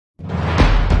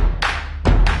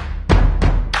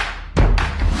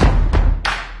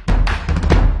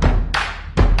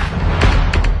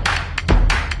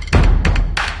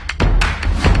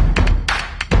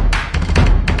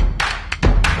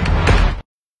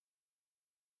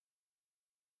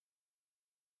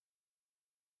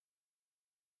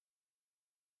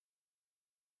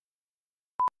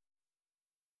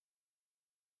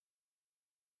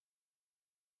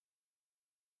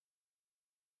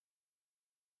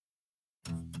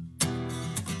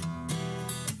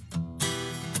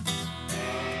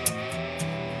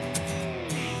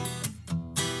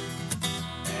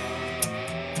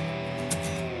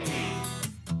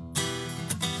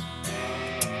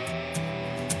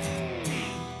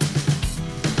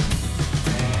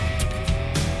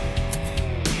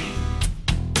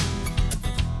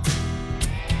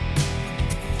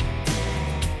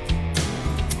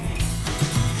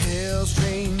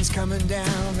coming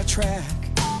down the track.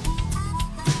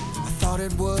 I thought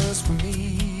it was for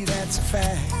me, that's a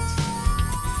fact.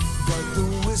 But the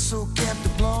whistle kept a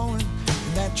blowing,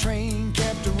 and that train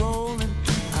kept a rolling.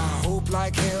 I hope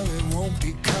like hell it won't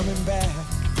be coming back.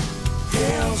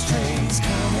 Hell's train's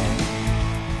coming,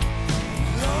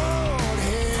 Lord,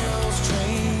 hell's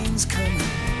train's coming.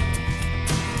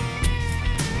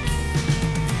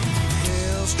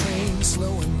 Hell's train's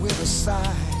slowing with a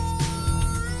sigh.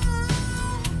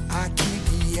 I keep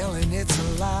yelling it's a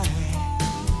lie.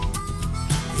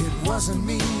 It wasn't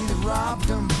me that robbed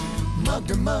him, mugged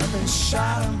him up and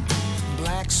shot him.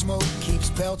 Black smoke keeps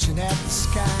belching at the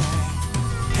sky.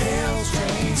 Hell's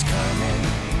train's coming,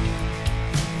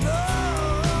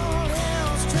 Lord,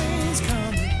 hell's train's coming.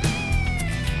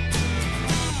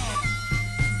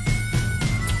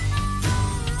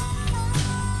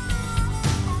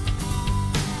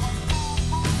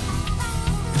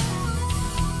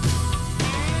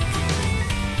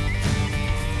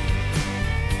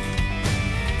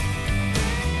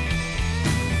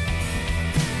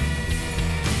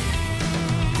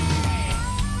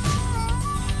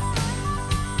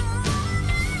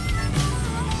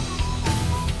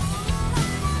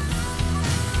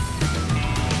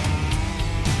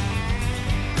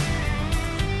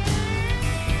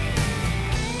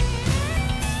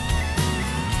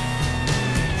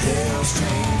 Hell's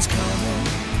train's coming,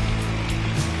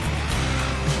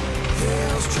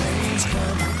 hell's train's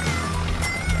coming,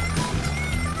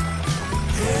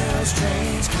 hell's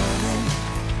train's coming,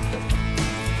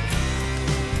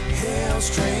 hell's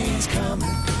train's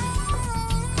coming,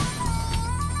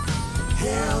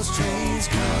 hell's train's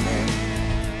coming,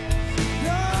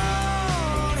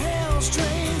 Lord, hell's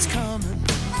train's coming.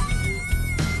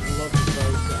 Love the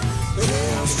boat.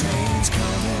 Hell's train's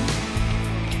coming.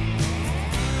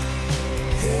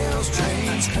 Hell's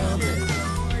train's coming.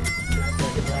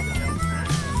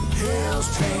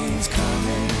 Hell's train's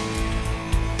coming.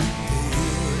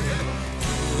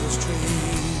 Hell's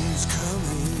train's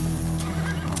coming.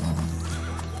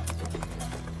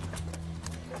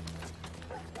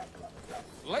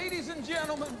 Ladies and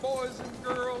gentlemen, boys and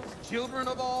girls, children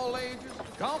of all ages,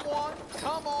 come one,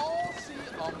 come all, see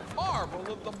a marvel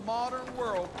of the modern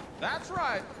world. That's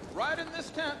right. Right in this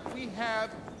tent, we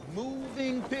have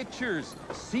moving pictures.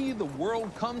 See the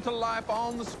world come to life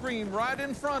on the screen right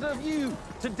in front of you.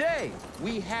 Today,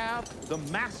 we have the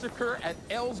massacre at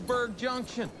Ellsberg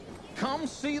Junction. Come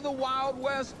see the Wild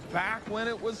West back when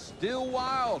it was still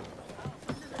wild.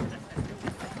 Come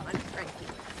on, Frankie.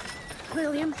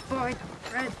 William, Boyd,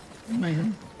 Fred.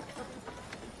 Man.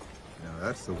 Now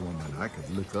that's the woman I could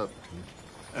look up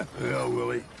to. Well,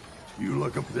 Willie, you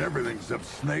look up to everything except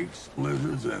snakes,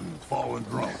 lizards, and fallen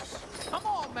drunks. Come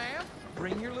on, ma'am.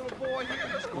 Bring your little boy here.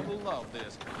 He's going to love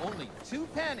this. Only 2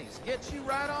 pennies. Get you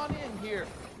right on in here.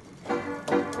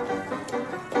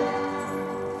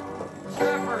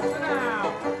 Stepper, sit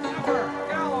down. Stepper,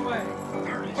 Galloway.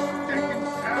 Dirty stinking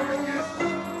savages.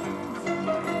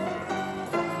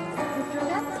 Mr.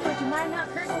 Evans, would you mind not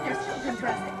cursing your children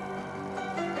dressing?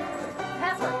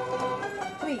 Pepper,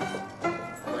 please.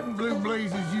 What in blue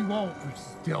blazes you want,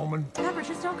 Mrs. Tilghman? Pepper,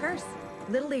 just don't curse.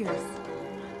 Little ears.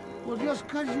 Well, just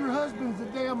 'cause your husband's a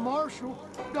damn marshal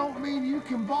don't mean you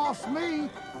can boss me.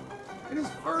 And as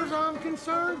far as I'm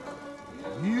concerned,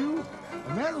 you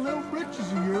and that little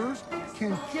britches of yours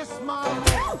can kiss my...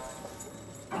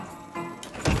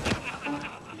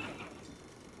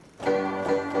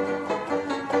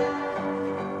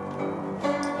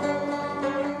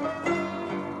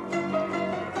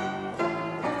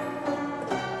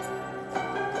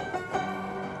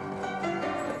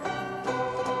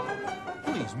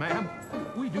 Ma'am,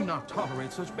 we do not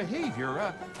tolerate such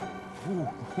behavior.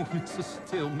 Mrs.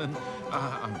 Tilghman,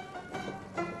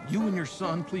 you and your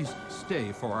son, please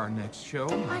stay for our next show.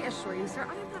 I assure you, sir,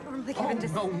 I am not normally Oh, given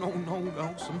to...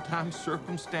 no. Sometimes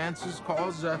circumstances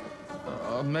cause,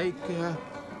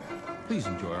 please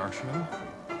enjoy our show.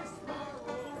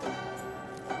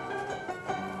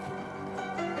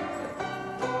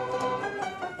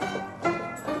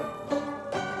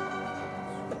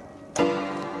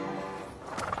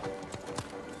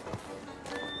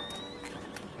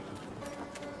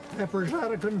 Pepper's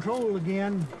out of control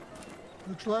again.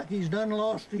 Looks like he's done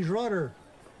lost his rudder.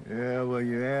 Yeah, well,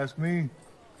 you ask me,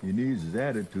 he needs his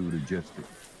attitude adjusted.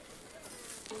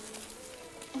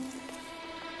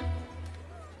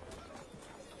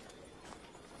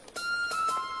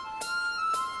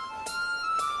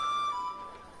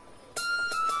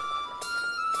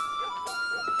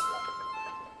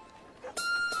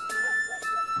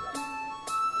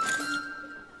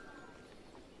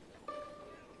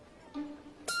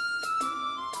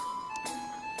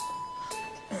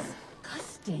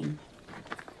 name.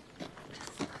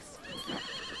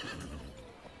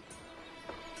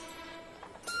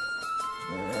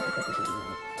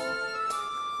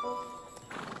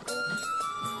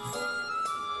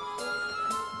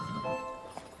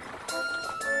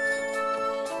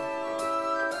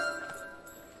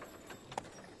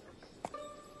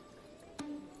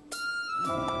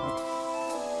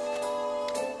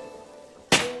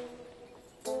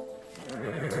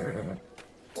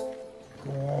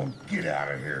 Get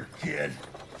out of here, kid.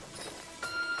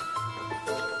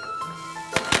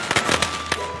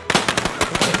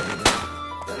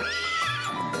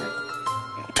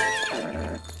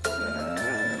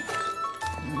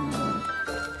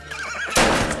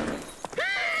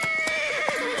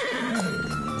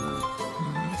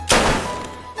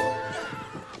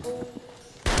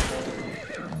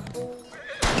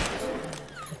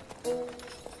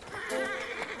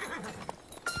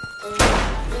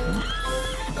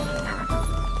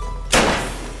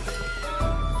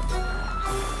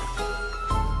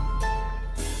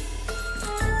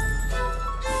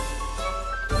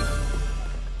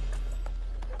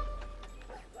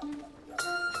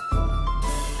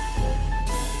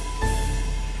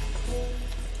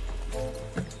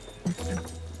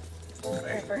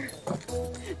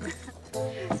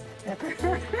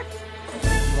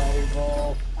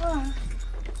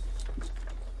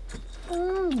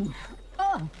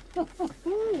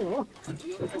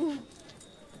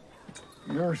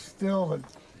 You're still the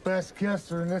best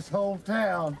kisser in this whole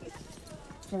town.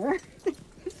 Sure.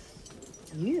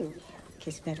 You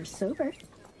kiss better sober.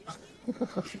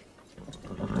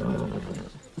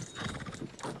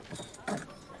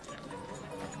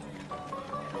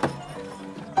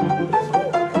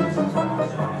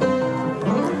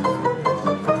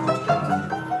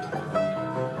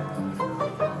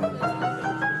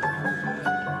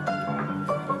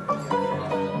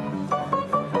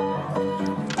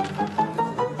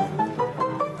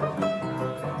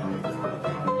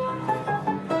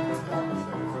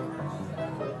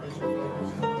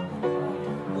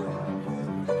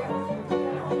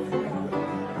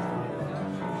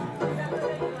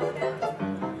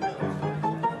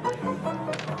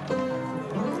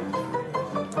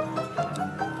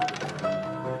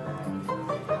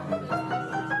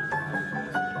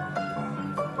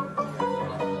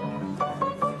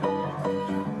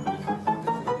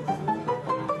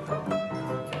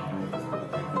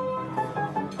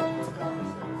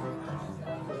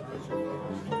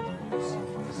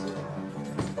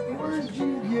 Where'd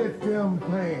you get them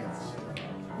pants?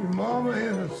 Your mama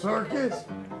in the circus?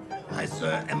 I,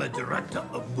 sir, am a director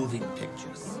of moving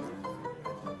pictures.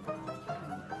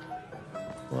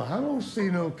 Well, I don't see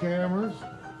no cameras.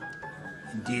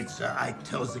 Indeed, sir, I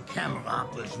tells the camera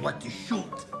operators what to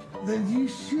shoot. Then you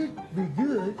should be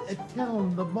good at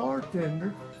telling the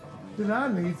bartender that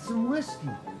I need some whiskey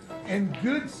and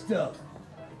good stuff.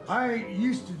 I ain't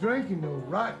used to drinking no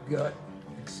rot gut.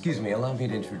 Excuse me, allow me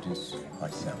to introduce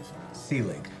myself.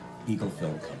 Seelig, Eagle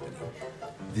Film Company.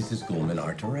 This is Goldman,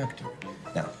 our director.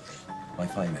 Now, my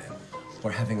fine man,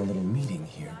 we're having a little meeting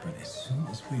here, but as soon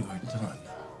as we are done,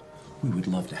 we would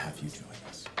love to have you join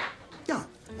us. Yeah,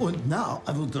 and now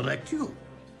I will direct you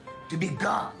to be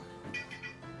gone.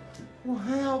 Well,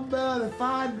 how about if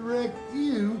I direct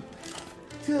you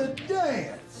to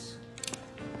dance?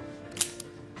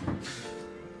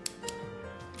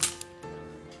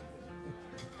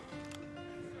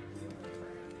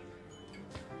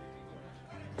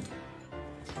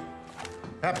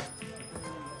 Pepper.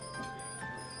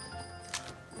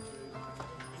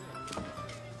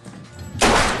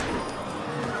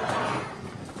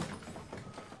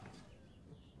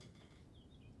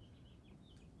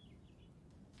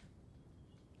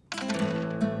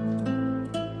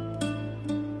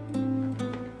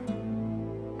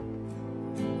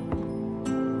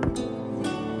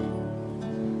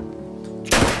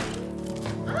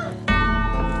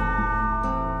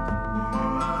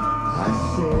 I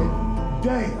said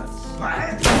dance.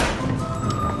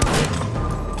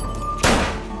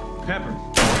 Pepper,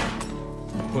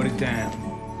 put it down.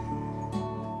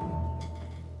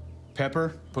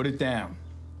 Pepper, put it down.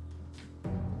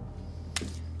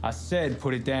 I said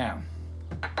put it down.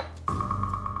 You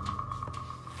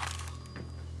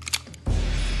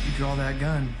draw that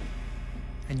gun,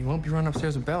 and you won't be running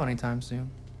upstairs with Belle anytime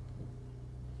soon.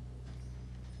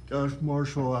 Gosh,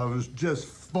 Marshal, I was just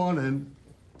funning.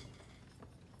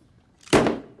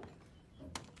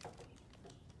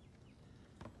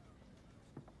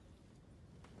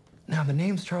 Now, the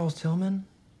name's Charles Tilghman,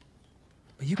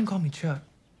 but you can call me Chuck.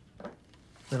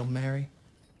 Little Mary.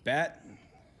 Bat,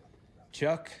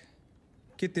 Chuck,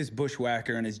 get this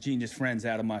bushwhacker and his genius friends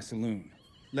out of my saloon.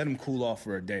 Let him cool off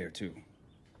for a day or two.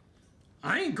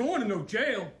 I ain't going to no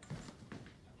jail.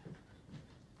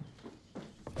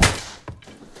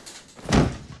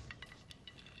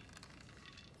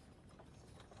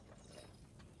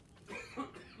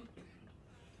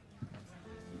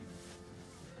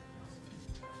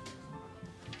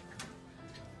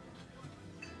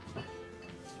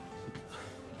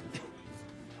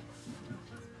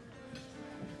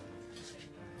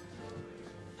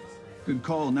 Good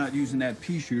call not using that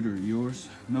pea shooter of yours.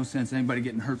 No sense anybody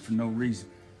getting hurt for no reason.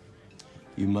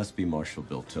 You must be Marshal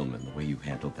Bill Tilghman, the way you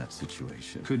handled that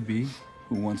situation. Could be.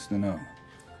 Who wants to know?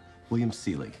 William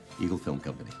Seelig, Eagle Film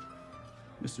Company.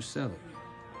 Mr. Selig.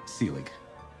 Seelig.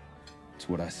 That's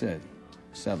what I said.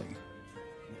 Selig.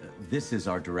 This is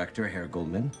our director, Herr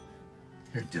Goldman.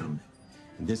 Herr Tilghman.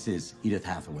 And this is Edith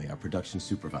Hathaway, our production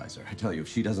supervisor. I tell you, if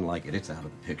she doesn't like it, it's out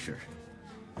of the picture.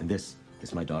 And this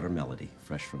is my daughter, Melody,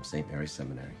 fresh from St. Mary's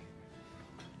Seminary.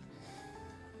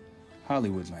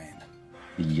 Hollywoodland.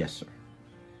 Yes, sir.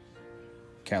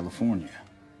 California.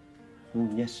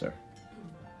 Yes, sir.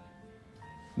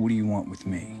 What do you want with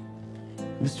me?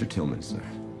 Mr. Tilghman, sir,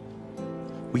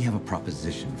 we have a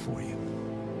proposition for you.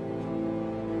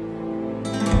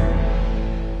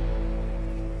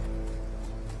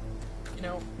 You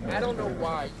know, I don't know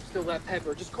why you still let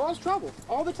Pepper just cause trouble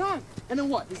all the time. And then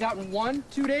what? He's out in 1,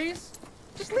 2 days?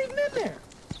 Just leave him in there.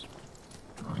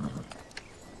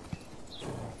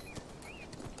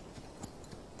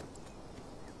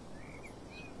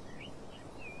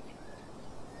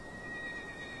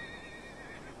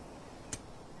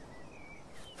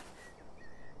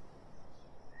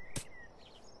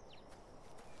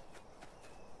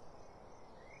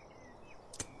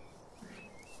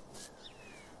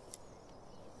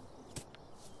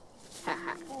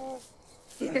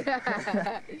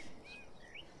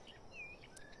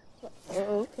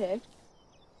 Okay.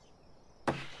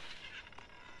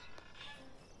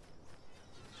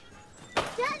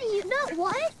 Daddy, you know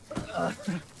what?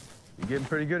 You're getting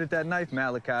pretty good at that knife,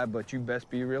 Malachi, but you best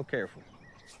be real careful.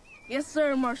 Yes,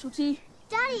 sir, Marshal T.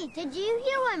 Daddy, did you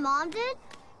hear what Mom did?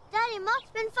 Daddy,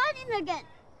 Mom's been fighting again.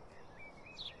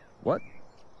 What?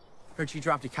 Heard she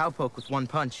dropped a cowpoke with 1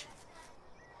 punch.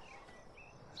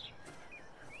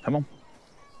 Come on.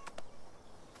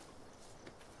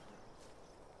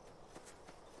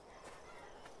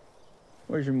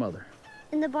 Where's your mother?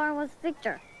 In the barn with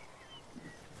Victor.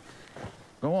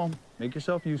 Go on, make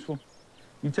yourself useful.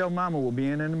 You tell Mama we'll be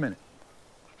in a minute.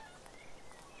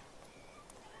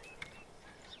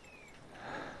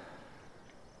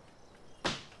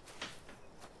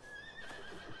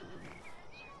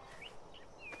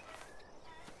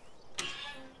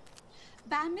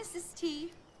 Bye, Mrs.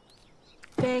 T.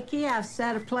 Becky, I've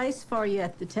set a place for you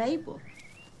at the table.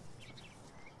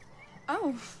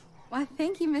 Oh, well,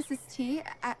 thank you, Mrs. T.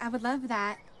 I would love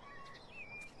that.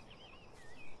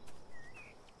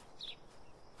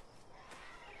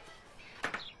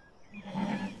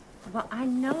 Well, I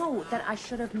know that I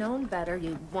should have known better,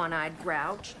 you one-eyed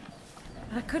grouch.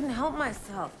 But I couldn't help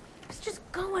myself. He's just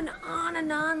going on and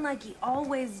on like he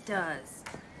always does.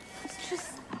 It's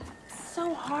just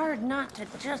so hard not to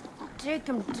just take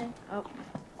him to... Oh.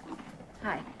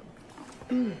 Hi.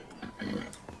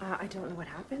 I don't know what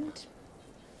happened.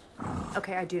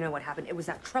 Okay, I do know what happened. It was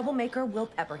that troublemaker, Will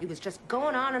Pepper. He was just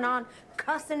going on and on,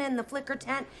 cussing in the flicker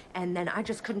tent, and then I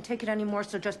just couldn't take it anymore,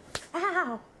 so just...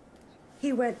 Ow!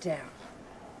 He went down.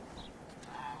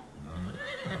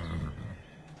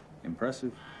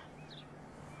 Impressive.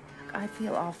 I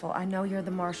feel awful. I know you're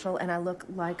the marshal, and I look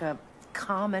like a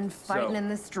common fighting in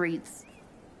the streets.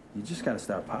 You just gotta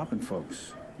stop popping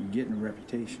folks. You're getting a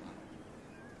reputation.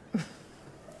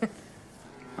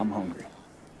 I'm hungry.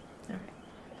 All right.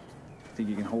 Think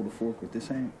you can hold a fork with this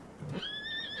hand?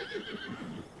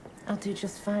 I'll do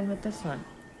just fine with this one.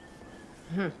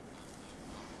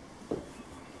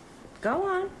 Go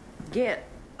on. Get.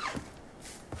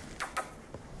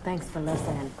 Thanks for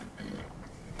listening.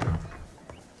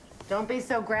 Don't be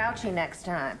so grouchy next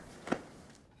time.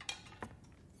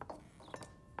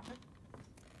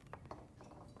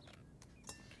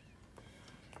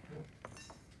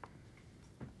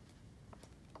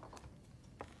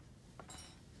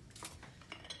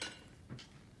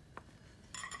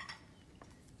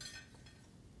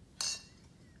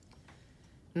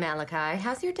 Malachi,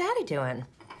 how's your daddy doing?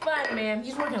 Fine, ma'am.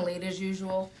 He's working late as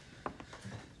usual.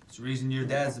 It's the reason your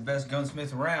dad's the best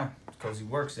gunsmith around. Because he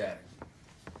works at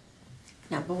it.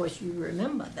 Now, boys, you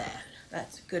remember that.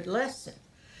 That's a good lesson.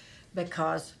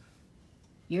 Because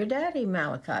your daddy,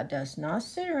 Malachi, does not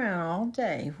sit around all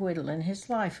day whittling his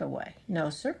life away. No,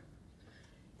 sir.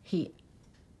 He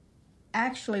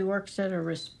actually works at a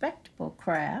respectable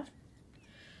craft,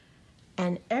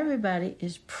 and everybody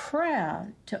is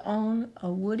proud to own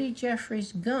a Woody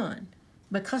Jeffries gun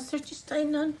because there just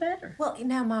ain't none better. Well,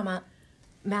 now, Mama,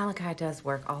 Malachi does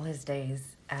work all his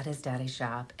days at his daddy's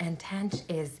shop, and Tench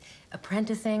is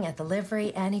apprenticing at the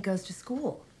livery, and he goes to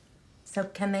school. So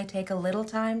can they take a little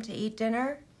time to eat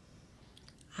dinner?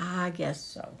 I guess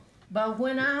so. But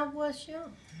when I was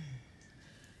young,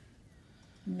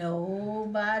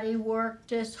 nobody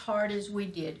worked as hard as we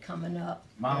did coming up.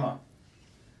 Mama,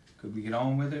 could we get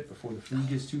on with it before the food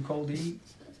gets too cold to eat?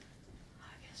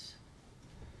 I guess so.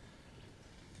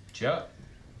 Chuck?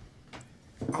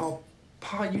 Oh,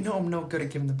 Pa, you know I'm no good at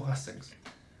giving the blessings.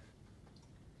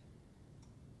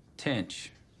 Tench.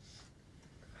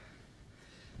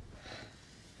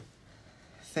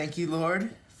 Thank you,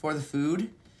 Lord, for the food.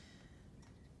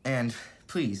 And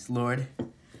please, Lord,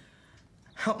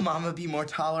 help Mama be more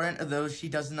tolerant of those she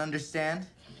doesn't understand.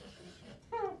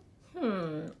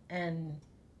 And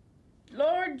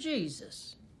Lord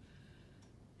Jesus,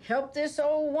 help this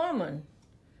old woman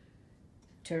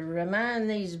to remind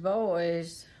these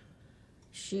boys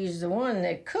she's the one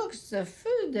that cooks the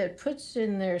food that puts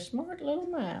in their smart little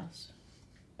mouths.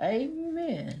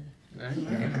 Amen.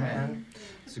 Amen.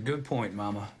 It's a good point,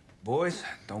 Mama. Boys,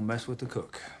 don't mess with the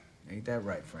cook. Ain't that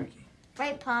right, Frankie?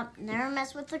 Right, Pop. Never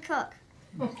mess with the cook.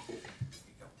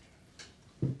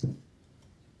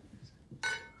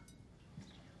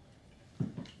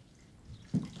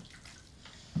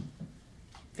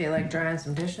 Feel like drying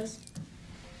some dishes?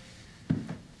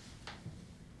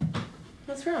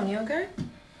 What's wrong? You okay?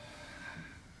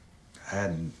 I had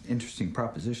an interesting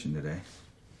proposition today.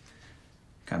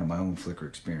 Kind of my own Flickr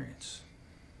experience.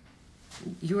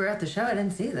 You were at the show. I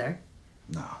didn't see you there.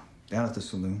 No, down at the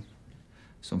saloon.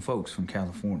 Some folks from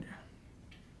California.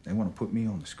 They want to put me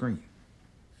on the screen.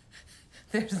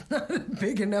 There's not a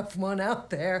big enough one out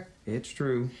there. It's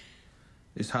true.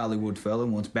 This Hollywood fella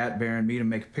wants Bat Bear and me to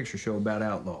make a picture show about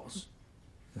outlaws.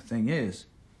 The thing is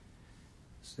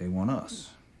they want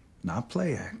us, not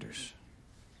play actors.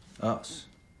 Us.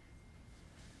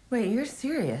 Wait, you're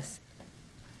serious?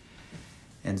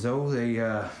 And so they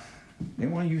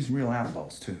want to use real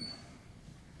outlaws, too.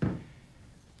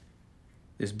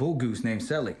 This bull goose named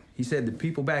Selig, he said the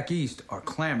people back east are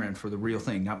clamoring for the real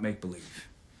thing, not make-believe.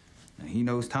 And he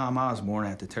knows Tom Osborne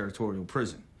at the territorial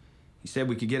prison. He said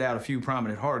we could get out a few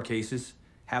prominent hard cases,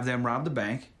 have them rob the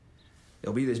bank.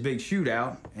 There'll be this big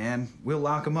shootout, and we'll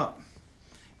lock them up.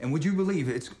 And would you believe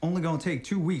it's only gonna take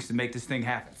 2 weeks to make this thing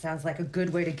happen? Sounds like a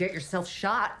good way to get yourself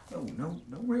shot. No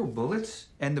real bullets.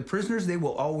 And the prisoners, they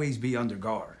will always be under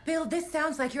guard. Bill, this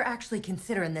sounds like you're actually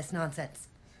considering this nonsense.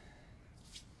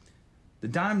 The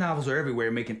dime novels are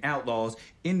everywhere making outlaws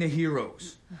into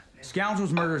heroes.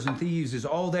 Scoundrels, murderers, and thieves is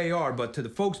all they are, but to the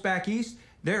folks back east,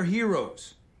 they're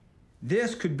heroes.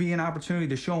 This could be an opportunity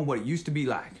to show them what it used to be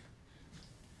like.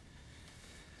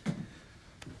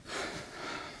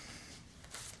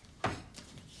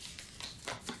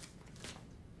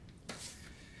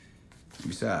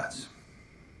 Besides.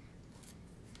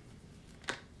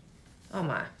 Oh,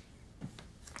 my.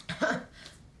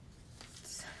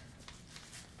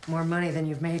 More money than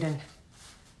you've made in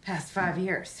past 5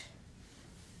 years.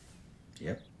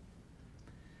 Yep.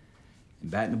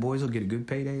 And Bat and the boys will get a good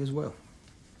payday as well.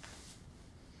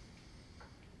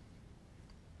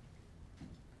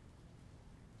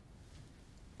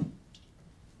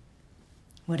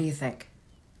 What do you think?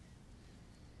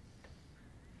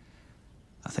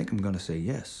 I think I'm gonna say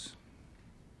yes.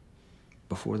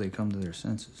 Before they come to their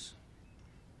senses.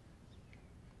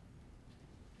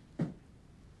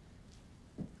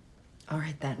 All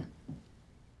right, then.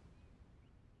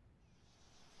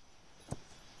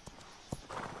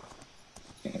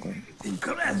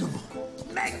 Incredible.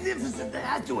 Magnificent. I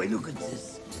have to look at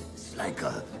this. It's like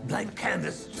a blank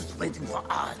canvas just waiting for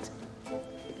art.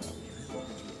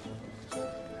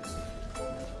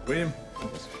 William,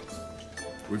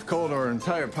 we've called our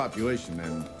entire population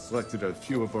and selected a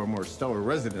few of our more stellar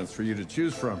residents for you to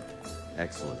choose from.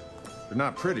 Excellent. They're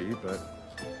not pretty, but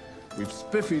we've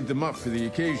spiffied them up for the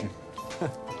occasion.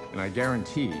 And I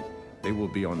guarantee they will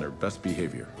be on their best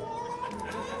behavior.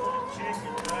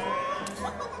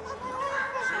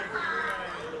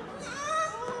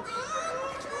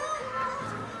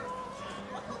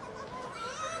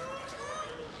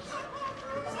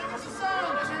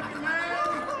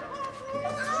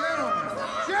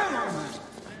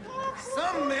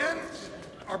 Some men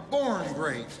are born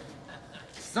great.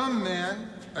 Some men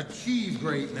achieve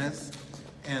greatness,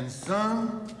 and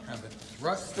some have it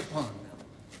thrust upon them.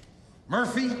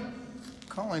 Murphy,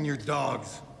 call in your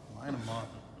dogs. Line them up.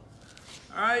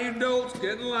 All right, you dolts,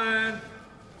 get in line.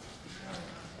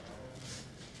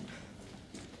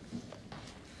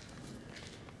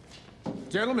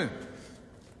 Gentlemen,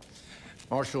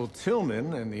 Marshal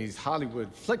Tilghman and these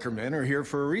Hollywood flickermen are here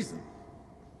for a reason.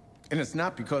 And it's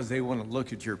not because they want to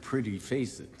look at your pretty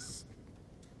faces.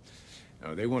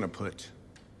 No, they want to put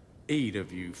 8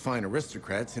 of you fine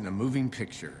aristocrats in a moving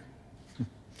picture.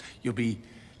 You'll be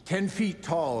 10 feet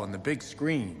tall on the big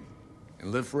screen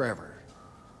and live forever.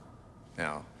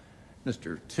 Now,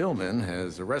 Mr. Tilghman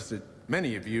has arrested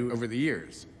many of you over the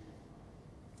years.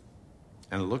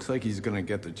 And it looks like he's gonna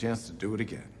get the chance to do it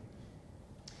again.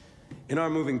 In our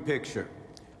moving picture,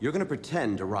 you're gonna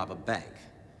pretend to rob a bank.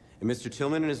 And Mr.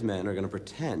 Tilghman and his men are gonna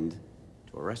pretend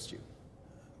to arrest you.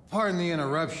 Pardon the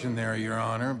interruption there, Your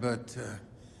Honor, but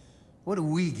what do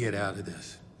we get out of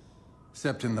this?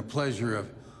 Except in the pleasure of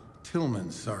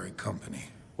Tilghman's sorry company.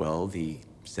 Well, the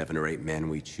 7 or 8 men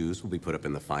we choose will be put up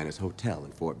in the finest hotel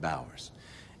in Fort Bowers.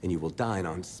 And you will dine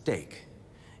on steak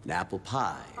and apple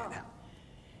pie and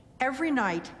Every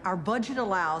night, our budget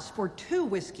allows for 2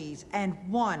 whiskeys and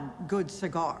 1 good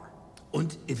cigar.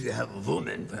 And if you have a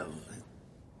woman, well...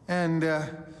 And,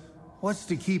 what's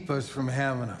to keep us from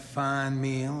having a fine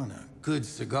meal and a good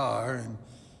cigar and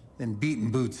then beating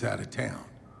boots out of town?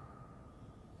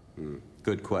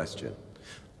 Good question.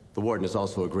 The warden has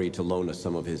also agreed to loan us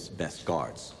some of his best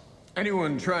guards.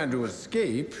 Anyone trying to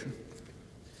escape...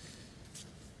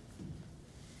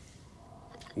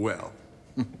 well...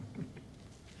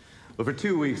 But for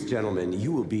 2 weeks, gentlemen,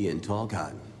 you will be in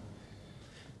Tilghman.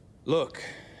 Look,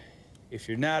 if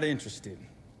you're not interested,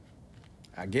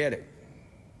 I get it.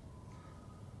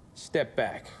 Step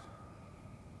back.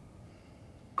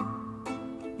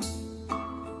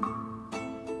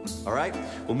 All right,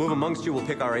 we'll move amongst you. We'll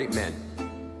pick our 8 men.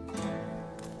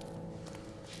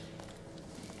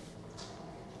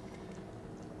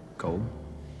 Cole?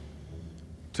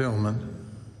 Tilghman.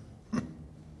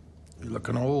 You're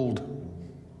looking old.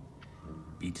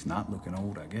 Beats not looking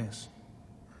old, I guess.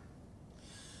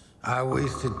 I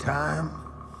wasted time.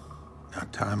 Now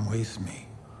time wastes me.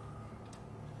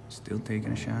 Still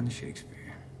taking a shine to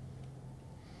Shakespeare.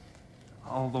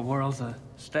 All the world's a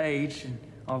stage, and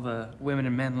all the women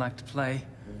and men like to play.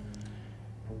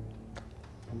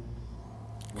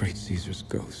 Great Caesar's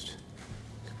ghost.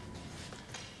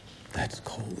 That's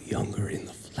Cole Younger in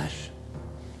the flesh.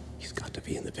 He's got to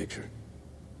be in the picture.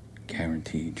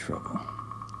 Guaranteed trouble.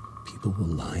 People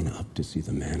will line up to see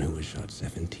the man who was shot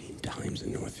 17 times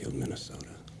in Northfield, Minnesota.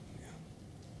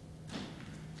 Yeah.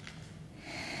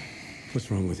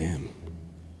 What's wrong with him?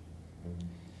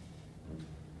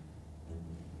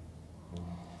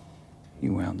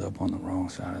 You wound up on the wrong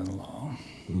side of the law.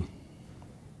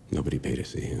 Nobody paid to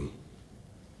see him.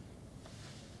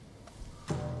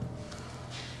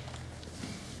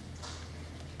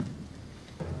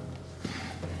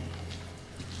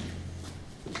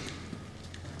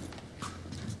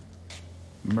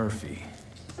 Murphy.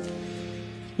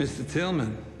 Mr.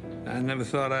 Tilghman, I never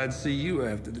thought I'd see you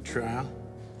after the trial.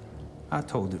 I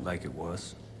told it like it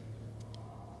was.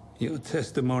 Your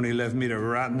testimony left me to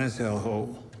rot in this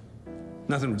hellhole.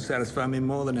 Nothing would satisfy me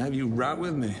more than to have you rot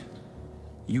with me.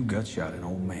 You gut-shot an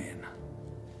old man.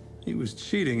 He was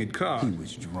cheating at cards. He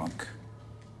was drunk.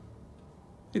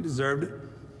 He deserved it.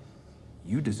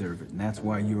 You deserve it, and that's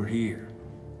why you're here.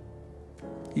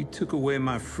 You took away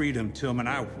my freedom, Tilghman.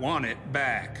 I want it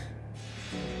back.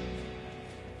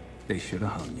 They should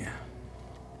have hung you.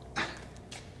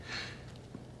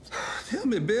 Tell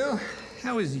me, Bill,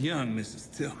 how is young Mrs.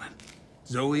 Tilghman?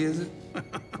 Zoe, is it?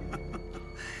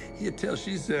 You tell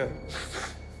she's,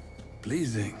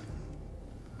 pleasing.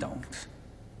 Don't.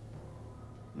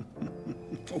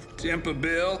 Oh, temper,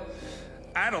 Bill.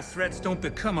 Idle threats don't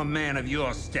become a man of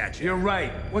your stature. You're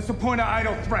right. What's the point of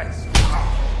idle threats?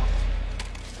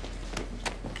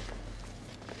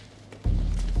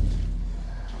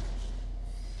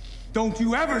 Don't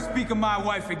you ever speak of my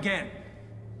wife again.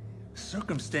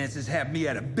 Circumstances have me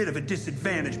at a bit of a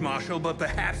disadvantage, Marshal, but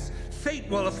perhaps fate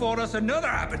will afford us another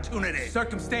opportunity.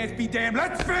 Circumstance be damned.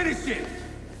 Let's finish it!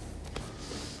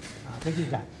 I think he's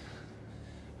got it.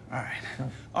 All right.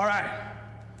 All right.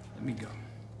 Let me go.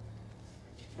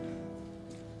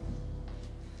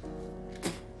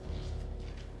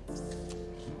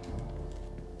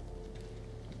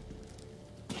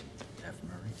 F.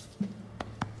 Murray.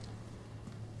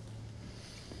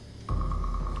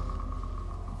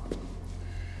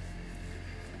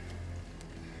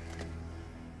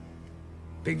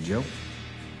 Big Joe.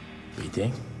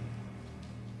 BT.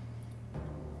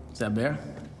 Is that Bear?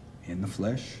 In the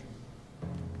flesh.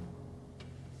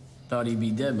 Thought he'd be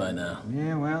dead by now.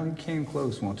 Yeah, well, he came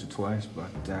close once or twice,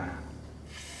 but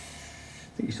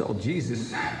think he saw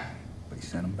Jesus, but he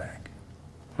sent him back.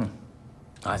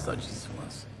 I saw Jesus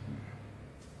once.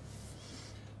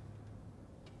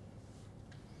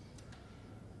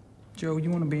 Joe, you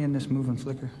want to be in this moving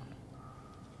flicker?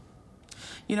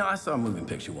 You know, I saw a moving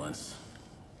picture once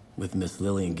with Miss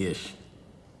Lillian Gish.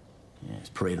 Yeah, she's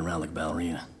parading around like a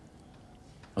ballerina.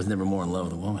 I was never more in love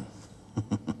with a woman.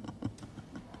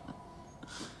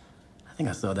 I think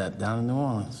I saw that down in New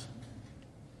Orleans.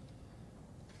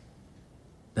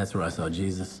 That's where I saw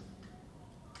Jesus.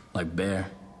 Like Bear.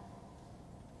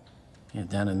 Yeah,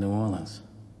 down in New Orleans.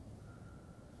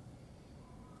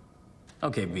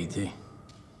 Okay, BT.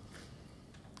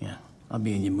 Yeah, I'll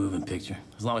be in your moving picture,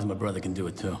 as long as my brother can do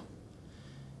it too.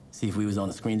 See, if we was on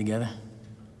the screen together,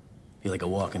 be like a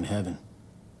walk in heaven.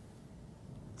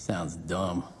 Sounds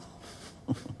dumb.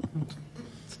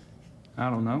 I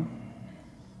don't know.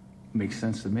 Makes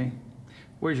sense to me.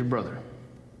 Where's your brother?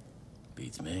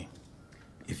 Beats me.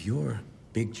 If you're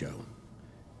Big Joe,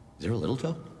 is there a Little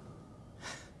Joe?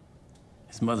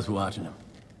 His mother's watching him.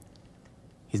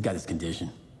 He's got his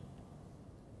condition.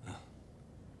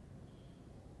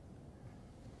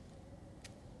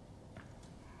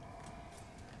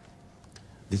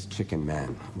 This chicken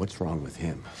man, what's wrong with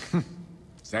him?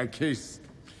 It's that case.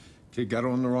 Kid got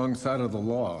on the wrong side of the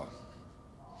law.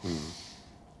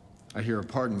 I hear a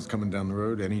pardon's coming down the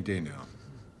road any day now.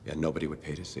 Yeah, nobody would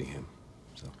pay to see him,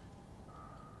 so.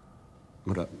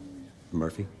 What up,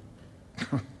 Murphy?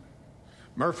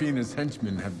 Murphy and his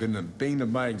henchmen have been the bane of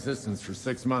my existence for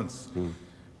 6 months.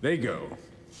 They go,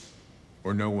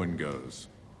 or no one goes.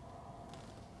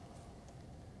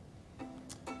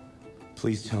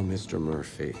 Please tell Mr.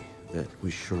 Murphy that we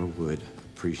sure would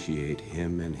appreciate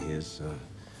him and his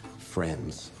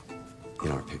friends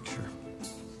in our picture.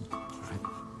 All right?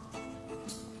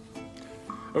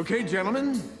 Okay,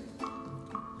 gentlemen.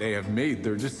 They have made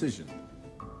their decision.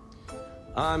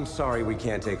 I'm sorry we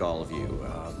can't take all of you,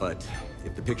 but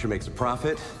if the picture makes a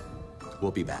profit,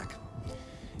 we'll be back.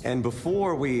 And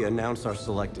before we announce our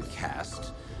selected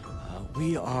cast,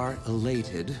 we are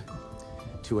elated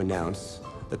to announce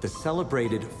that the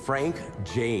celebrated Frank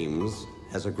James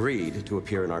has agreed to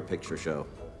appear in our picture show.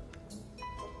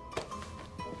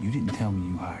 You didn't tell me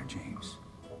you hired James.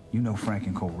 You know Frank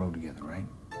and Cole rode together, right?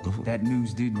 That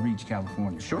news didn't reach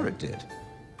California. Sure it did.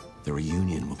 The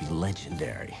reunion will be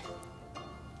legendary.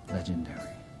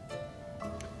 Legendary.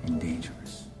 And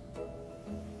dangerous.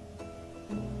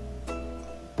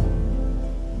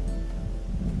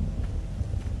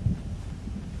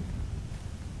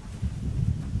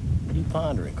 What are you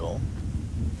pondering, Cole?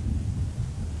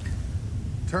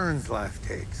 Turns life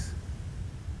takes.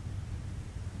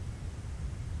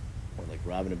 What, like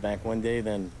robbing a bank one day,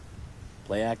 then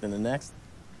play acting the next?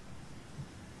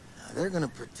 Now, they're gonna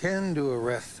pretend to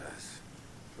arrest us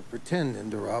for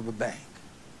pretending to rob a bank.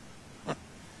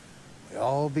 We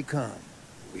all become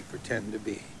who we pretend to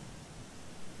be.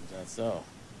 Is that so?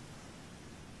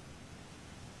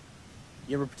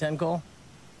 You ever pretend, Cole?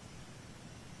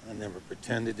 I never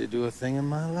pretended to do a thing in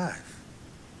my life.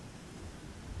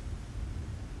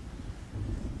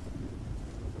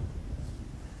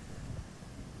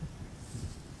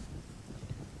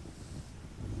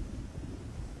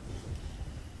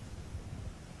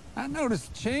 I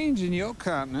noticed a change in your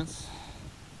countenance.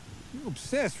 You're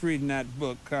obsessed reading that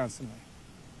book constantly.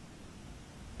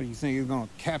 But you think it's gonna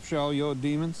capture all your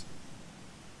demons?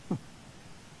 Let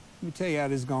me tell you how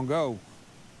this is gonna go.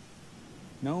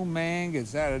 No man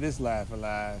gets out of this life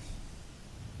alive.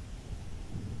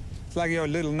 It's like your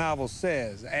little novel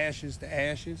says, ashes to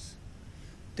ashes,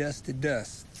 dust to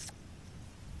dust.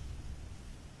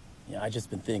 Yeah, I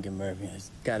just been thinking, Murphy, there's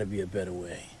gotta be a better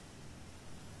way.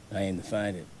 I aim to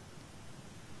find it.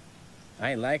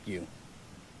 I ain't like you.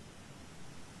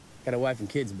 Got a wife and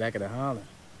kids back at the holler.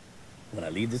 When I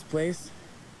leave this place,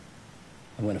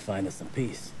 I'm gonna find us some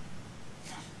peace.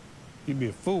 You'd be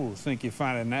a fool to think you'd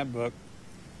find it in that book.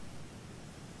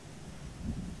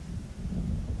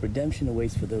 Redemption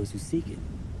awaits for those who seek it.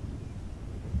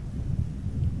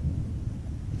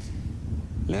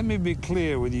 Let me be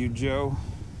clear with you, Joe.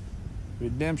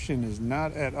 Redemption is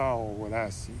not at all what I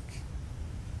seek.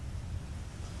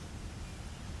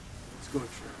 Let's go,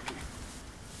 Cherokee.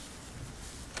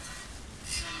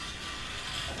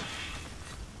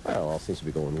 Well, all seems to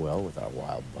be going well with our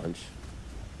wild bunch.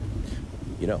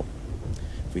 You know,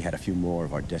 if we had a few more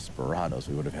of our desperados,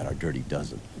 we would have had our dirty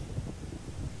dozen.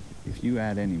 If you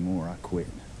add any more, I quit.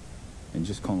 And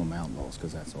just call them outlaws,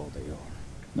 because that's all they are.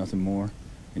 Nothing more,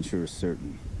 and sure is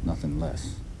certain, nothing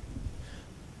less.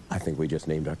 I think we just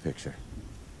named our picture.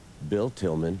 Bill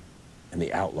Tilghman and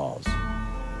the Outlaws.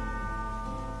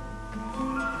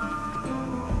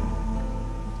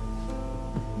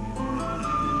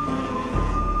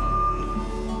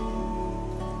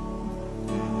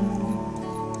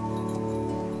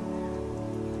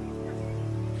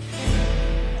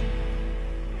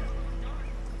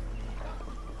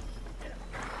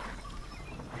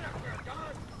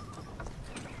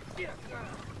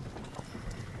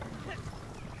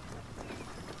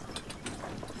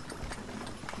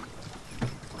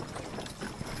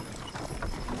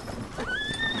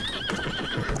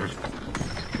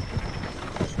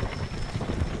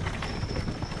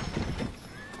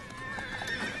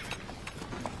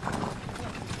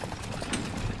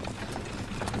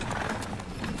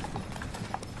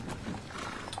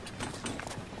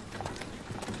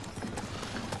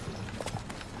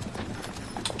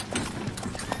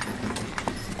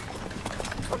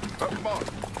 Come on.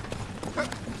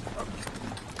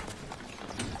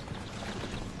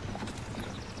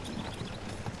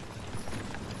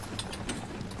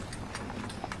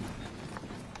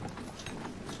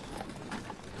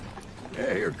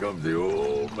 Yeah, here comes the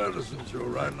old medicine show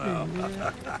right now.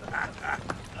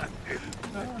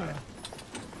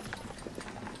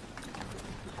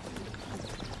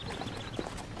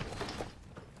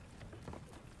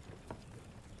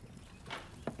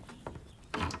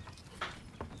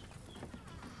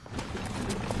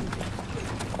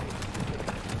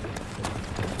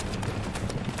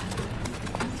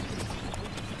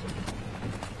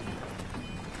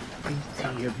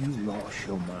 Have you lost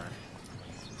your mind?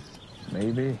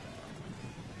 Maybe.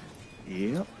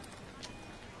 Yep.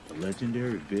 The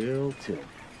legendary Bill Tilghman,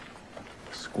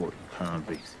 escorting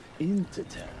convicts into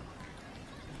town.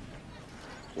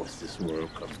 What's this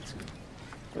world coming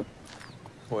to?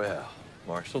 Well,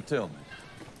 Marshal Tilghman.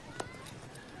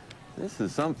 This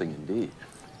is something indeed.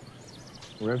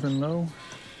 Reverend Lowe,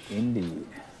 indeed.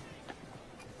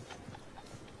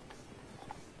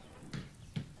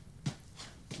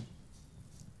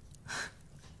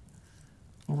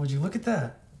 Oh, would you look at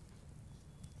that?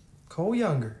 Cole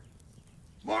Younger.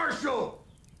 Marshal!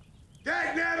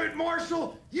 Dagnabbit,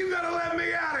 Marshal! You gotta let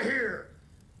me out of here!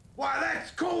 Why,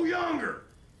 that's Cole Younger!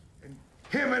 And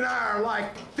him and I are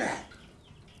like that.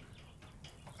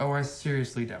 Oh, I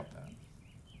seriously doubt that.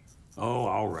 Oh,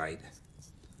 all right.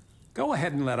 Go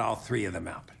ahead and let all three of them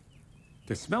out.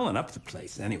 They're smelling up the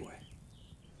place anyway.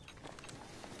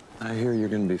 I hear you're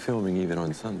going to be filming even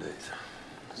on Sundays.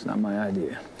 It's not my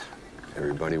idea.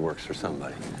 Everybody works for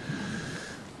somebody.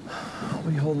 I'll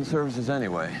be holding services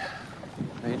anyway.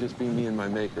 May just be me and my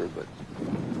maker, but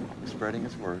spreading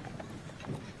his word.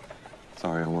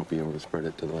 Sorry, I won't be able to spread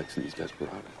it to the likes of these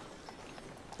desperados.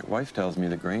 Your wife tells me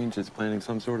the Grange is planning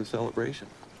some sort of celebration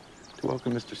to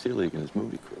welcome Mr. Seelig and his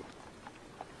movie crew.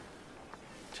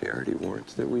 Charity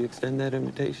warrants that we extend that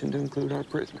invitation to include our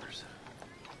prisoners.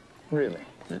 Really?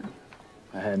 Yeah.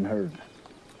 I hadn't heard.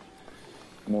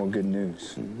 More good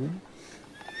news.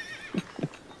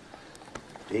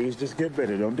 Days just get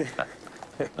better, don't they?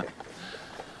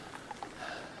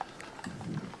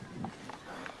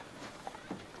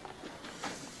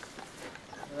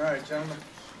 All right, gentlemen.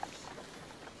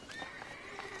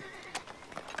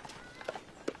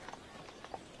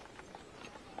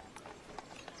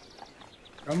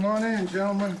 Come on in,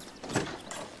 gentlemen.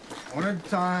 One at a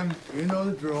time. You know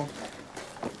the drill.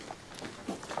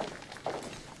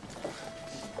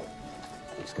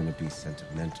 It's gonna be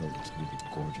sentimental. It's gonna be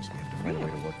gorgeous. We have to find a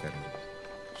way to work that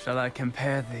in. Shall I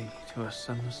compare thee to a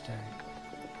summer's day?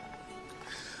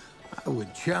 I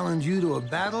would challenge you to a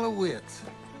battle of wits,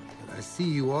 but I see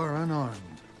you are unarmed.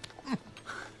 So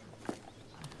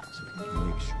we can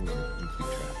make sure you keep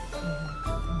track.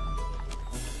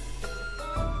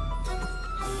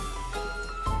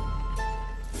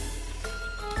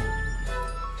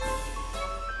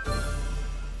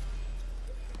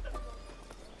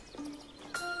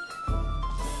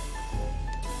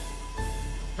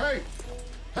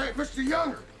 Hey, Mr.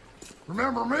 Younger.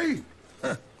 Remember me?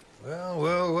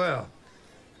 Well.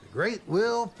 The great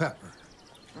Will Pepper.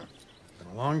 Been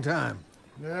a long time.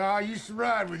 Yeah, I used to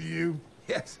ride with you.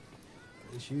 Yes,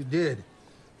 you did.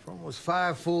 For almost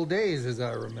 5 full days, as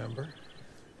I remember.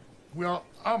 Well,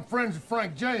 I'm friends with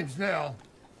Frank James now.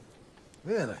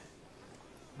 Really?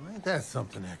 Well, ain't that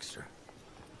something extra?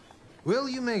 Will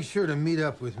you make sure to meet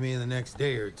up with me in the next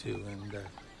day or two, and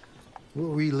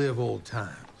we'll relive old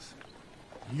times.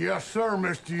 Yes, sir,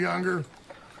 Mr. Younger.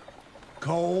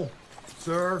 Cole,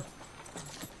 sir.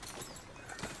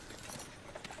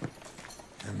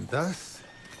 And thus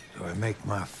do I make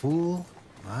my fool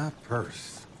my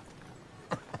purse.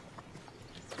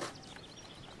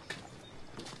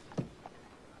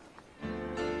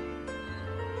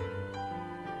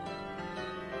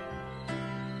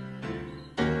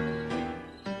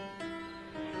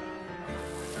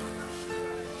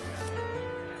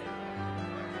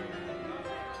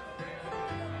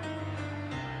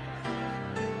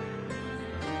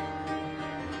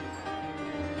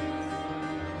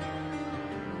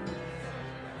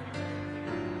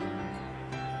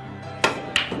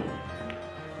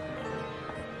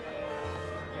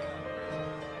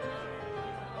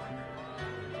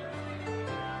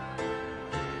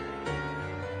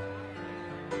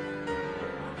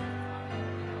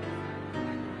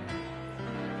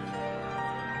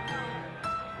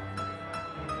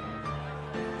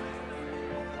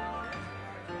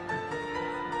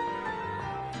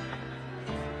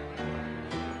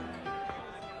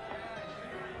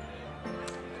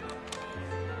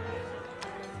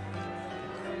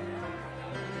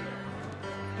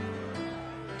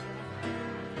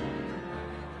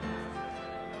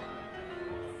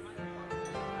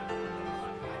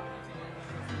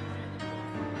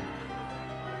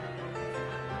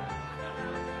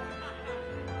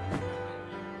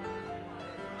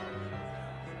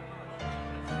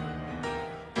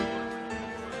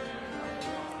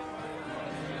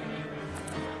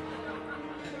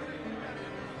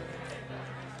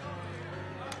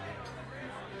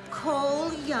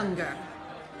 younger.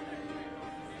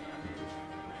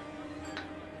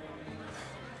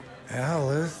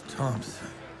 Alice Thompson.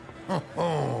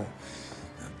 Oh,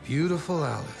 a beautiful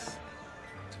Alice.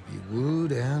 To be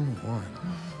wooed and won.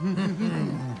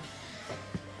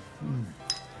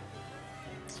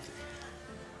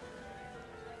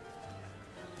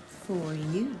 For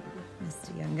you,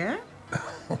 Mr. Younger.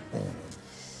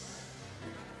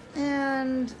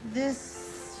 And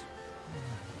this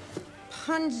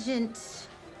pungent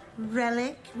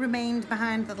relic remained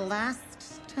behind for the last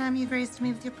time you graced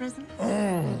me with your presence?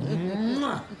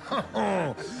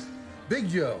 Big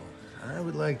Joe, I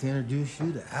would like to introduce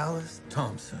you to Alice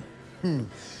Thompson.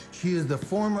 She is the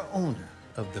former owner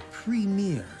of the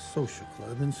premier social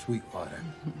club in Sweetwater.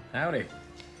 Howdy.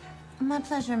 My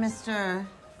pleasure, Mr.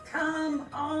 Come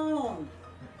on.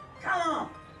 Come on.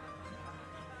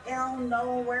 Hell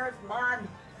no, where's my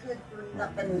good for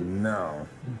nothing? No.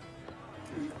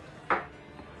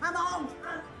 Come on,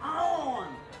 come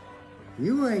on.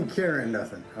 You ain't carrying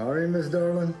nothing, are you, Miss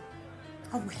Darling?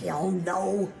 Oh, hell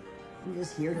no. I'm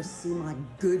just here to see my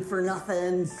good for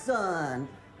nothing son.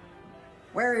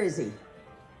 Where is he?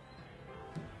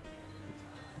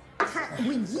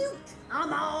 Will you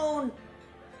come on?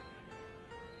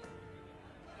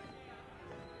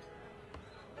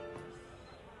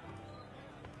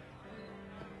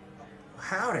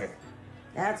 Howdy.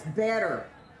 That's better.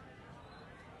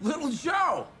 Little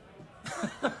Joe!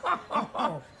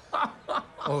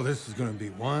 Oh, this is gonna be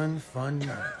one fun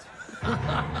night.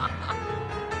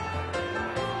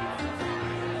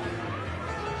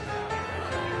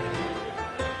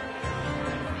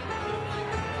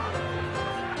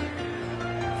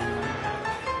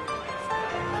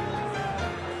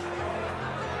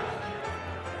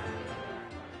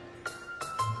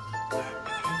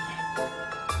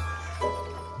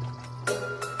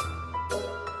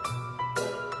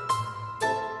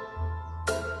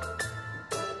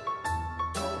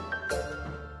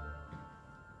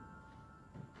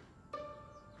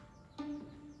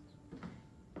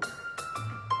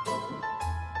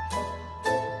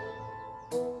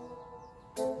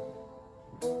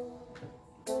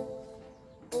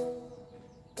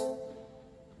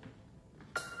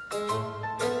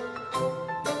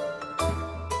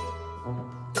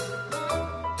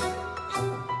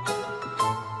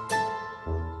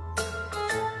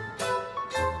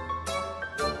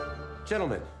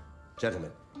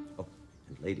 Gentlemen, oh,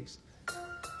 and ladies,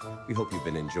 we hope you've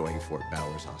been enjoying Fort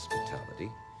Bowers' hospitality.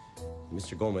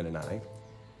 Mr. Goldman and I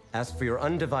ask for your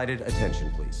undivided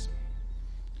attention, please.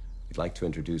 We'd like to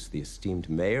introduce the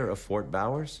esteemed mayor of Fort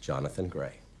Bowers, Jonathan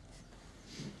Gray.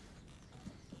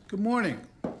 Good morning.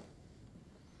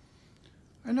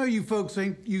 I know you folks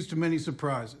ain't used to many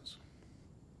surprises.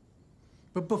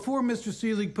 But before Mr.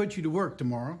 Seelig puts you to work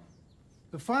tomorrow,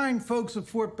 the fine folks of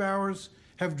Fort Bowers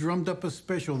have drummed up a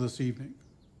special this evening.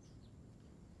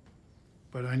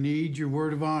 But I need your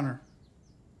word of honor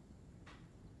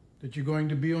that you're going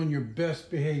to be on your best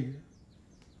behavior.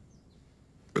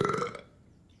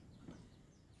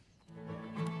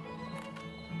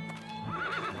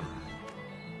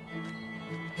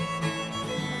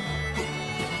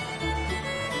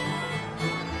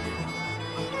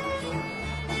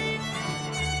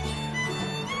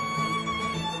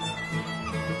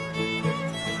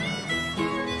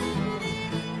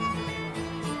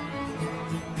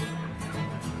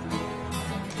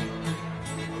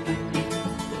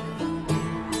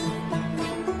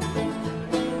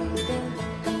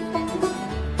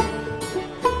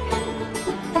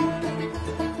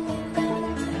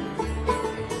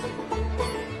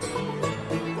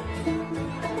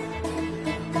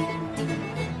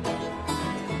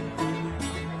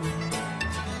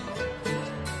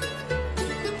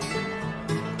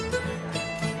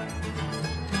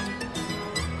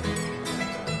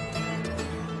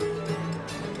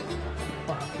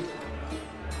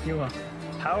 You're a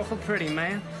powerful pretty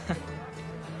man.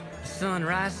 The sun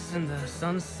rises and the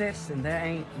sun sets, and there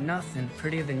ain't nothing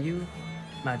prettier than you,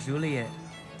 my Juliet.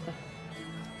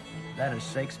 That is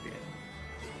Shakespeare.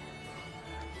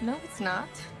 No, it's not.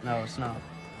 No, it's not.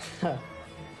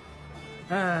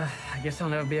 I guess I'll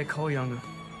never be a Cole Younger.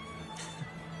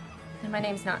 And my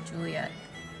name's not Juliet,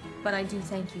 but I do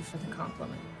thank you for the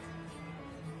compliment.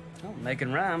 Oh,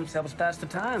 making rhymes helps pass the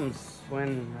times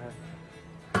when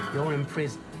you're in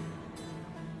prison.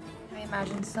 I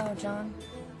imagine so, John.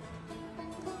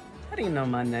 How do you know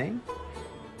my name?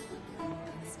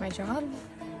 It's my job.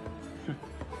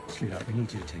 Sweetheart, we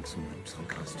need you to take some notes on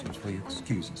costumes. Will you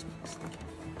excuse us, please?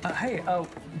 Hey,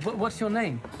 what's your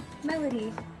name?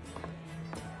 Melody.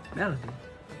 Melody?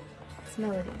 It's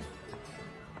Melody.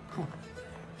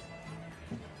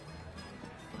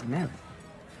 married.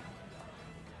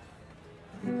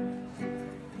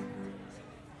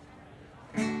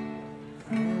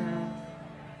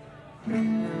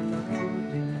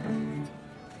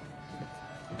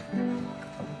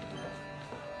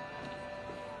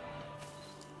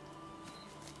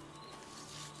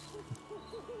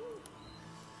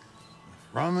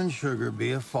 Rum and sugar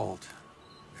be a fault.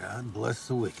 God bless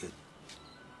the wicked.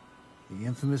 The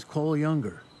infamous Cole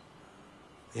Younger.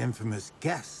 The infamous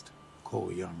guest,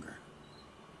 Cole Younger.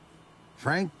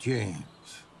 Frank James.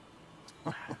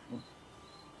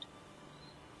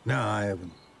 No, I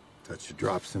haven't touched a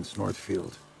drop since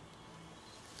Northfield.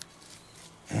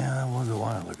 Yeah, that was a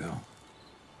while ago.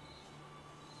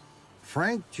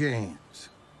 Frank James,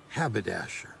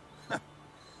 haberdasher.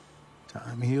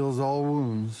 Time heals all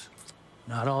wounds.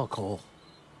 Not all, Cole.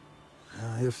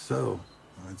 If so,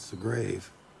 that's the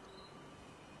grave.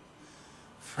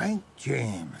 Frank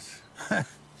James.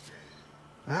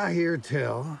 I hear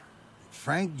tell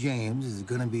Frank James is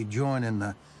gonna be joining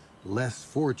the less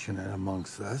fortunate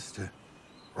amongst us to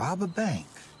rob a bank.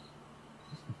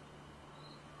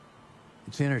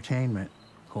 It's entertainment,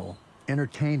 Cole.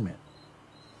 Entertainment.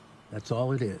 That's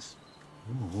all it is.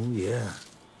 Oh, yeah.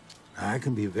 I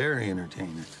can be very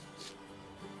entertaining.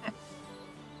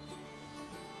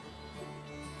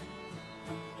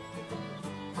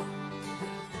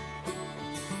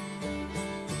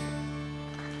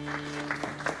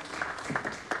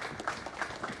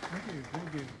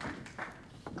 Thank you.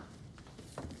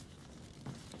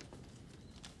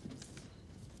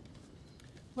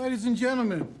 Ladies and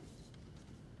gentlemen,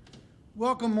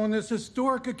 welcome on this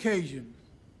historic occasion.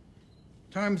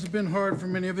 Times have been hard for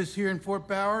many of us here in Fort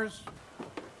Bowers.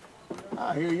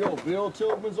 I hear you're Bill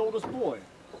Tilghman's oldest boy.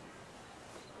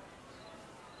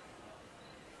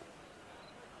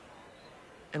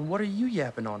 And what are you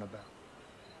yapping on about?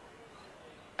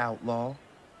 Outlaw?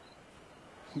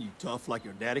 You tough like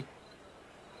your daddy?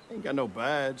 Ain't got no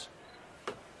badge.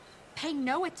 Pay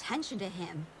no attention to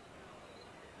him.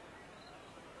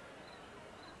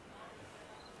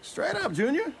 Straight up,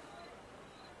 Junior.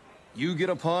 You get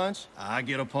a punch, I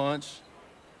get a punch.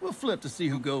 We'll flip to see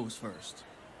who goes first.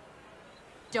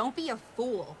 Don't be a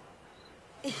fool.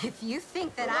 If you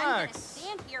think that I'm gonna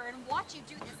stand here and watch you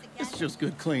do this again... It's just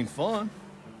good, clean fun.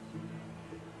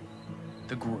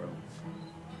 The Grove.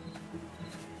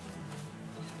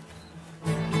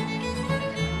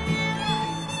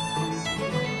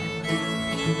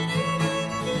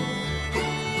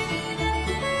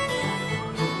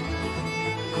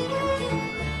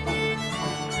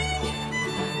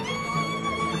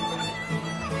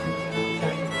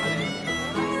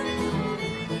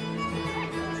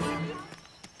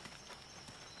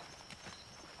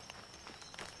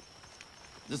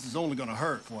 This is only gonna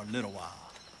hurt for a little while.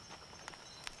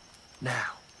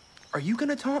 Now, are you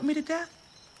gonna taunt me to death?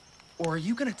 Or are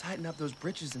you gonna tighten up those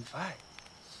britches and fight?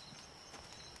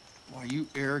 Why, you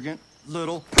arrogant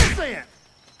little pissant!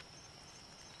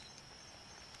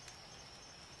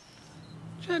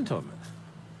 Gentlemen.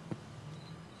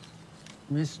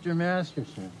 Mr.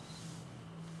 Masterson,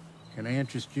 can I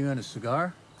interest you in a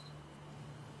cigar?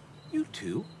 You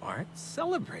two aren't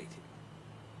celebrating.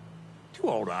 Too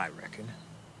old, I reckon.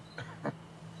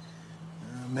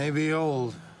 Maybe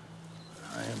old.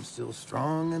 I am still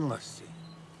strong and lusty.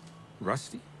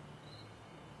 Rusty?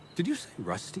 Did you say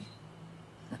rusty?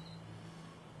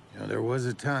 You know, there was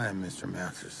a time, Mr.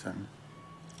 Masterson.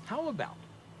 How about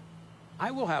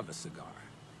I will have a cigar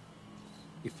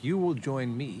if you will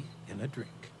join me in a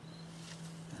drink.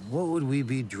 And what would we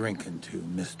be drinking to,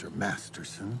 Mr.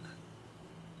 Masterson?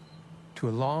 To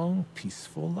a long,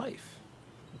 peaceful life.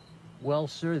 Well,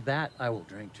 sir, that I will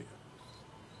drink to.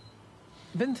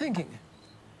 Been thinking,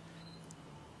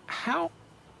 how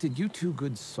did you two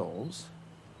good souls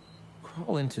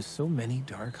crawl into so many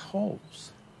dark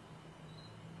holes?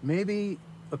 Maybe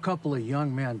a couple of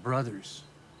young man brothers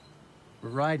were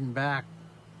riding back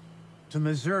to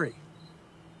Missouri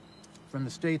from the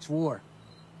States' war.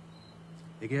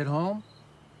 They get home,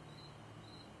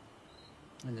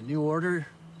 and the new order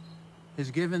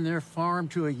has given their farm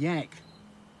to a Yank.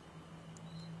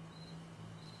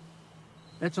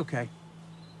 That's okay.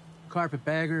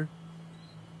 Carpetbagger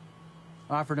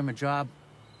offered him a job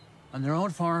on their own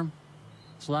farm,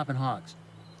 slapping hogs.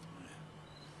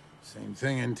 Same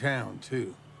thing in town,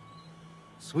 too.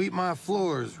 Sweep my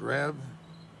floors, Reb.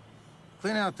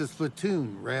 Clean out this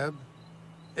platoon, Reb.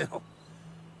 Hell,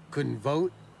 couldn't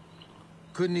vote.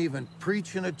 Couldn't even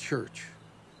preach in a church.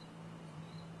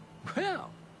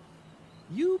 Well,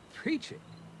 you preach it.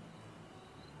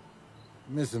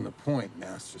 Missing the point,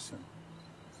 Masterson.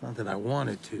 It's not that I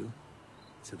wanted to.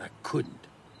 It's that I couldn't.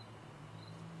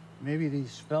 Maybe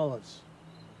these fellas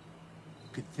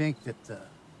could think that the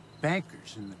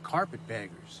bankers and the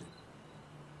carpetbaggers that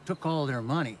took all their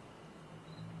money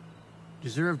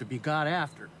deserve to be got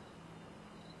after.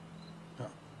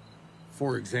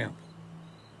 For example.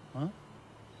 Huh?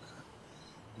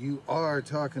 You are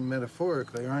talking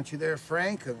metaphorically, aren't you there,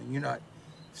 Frank? I mean, you're not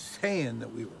saying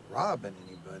that we were robbing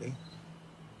anybody.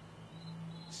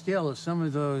 Still, if some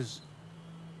of those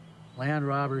land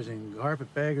robbers and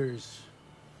carpetbaggers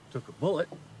took a bullet...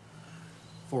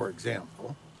 For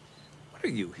example. What are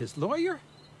you, his lawyer?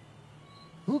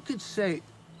 Who could say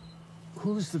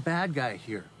who's the bad guy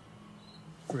here,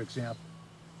 for example?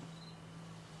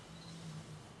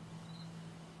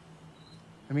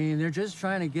 I mean, they're just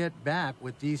trying to get back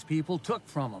what these people took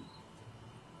from them.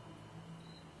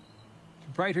 To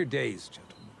brighter days,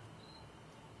 gentlemen.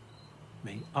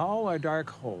 May all our dark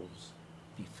holes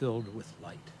be filled with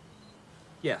light.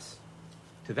 Yes,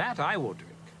 to that I will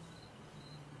drink.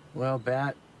 Well,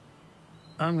 Bat,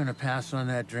 I'm gonna pass on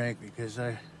that drink because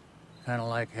I kind of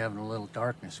like having a little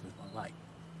darkness with my light.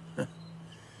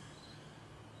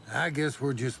 I guess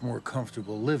we're just more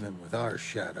comfortable living with our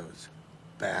shadows,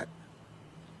 Bat.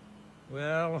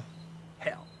 Well,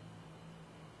 hell.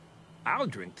 I'll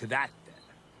drink to that then.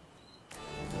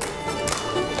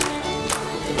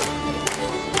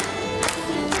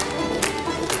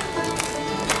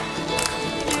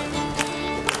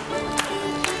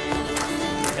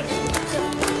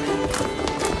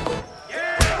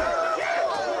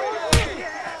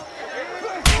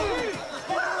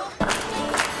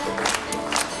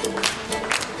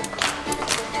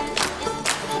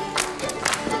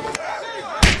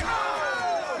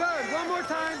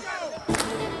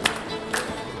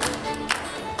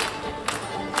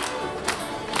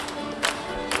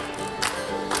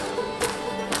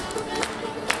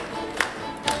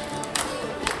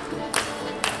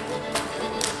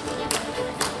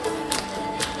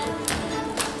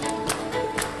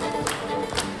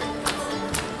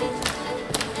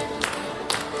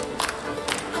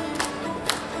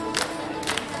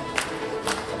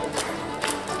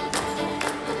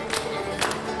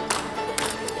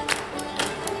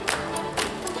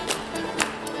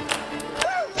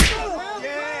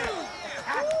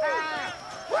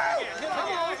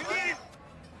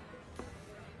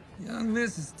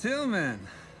 Mrs. Tilghman,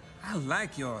 I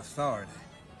like your authority.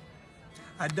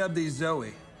 I dub thee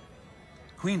Zoe,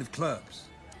 Queen of Clubs.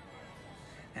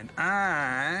 And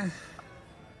I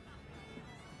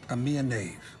am mere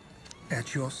knave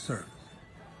at your service.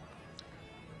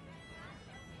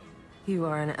 You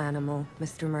are an animal,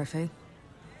 Mr. Murphy.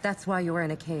 That's why you're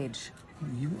in a cage.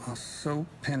 You are so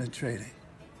penetrating.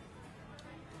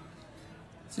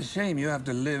 It's a shame you have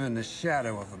to live in the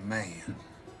shadow of a man.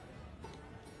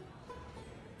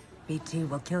 BT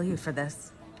will kill you for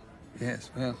this. Yes,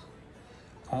 well,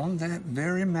 on that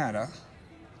very matter,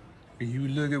 you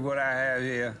look at what I have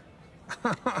here.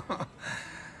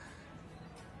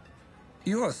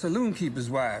 You're a saloon keeper's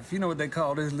wife. You know what they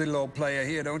call this little old player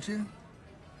here, don't you?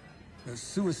 The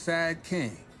Suicide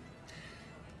King.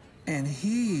 And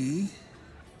he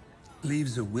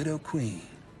leaves a widow queen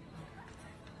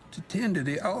to tend to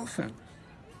the orphan.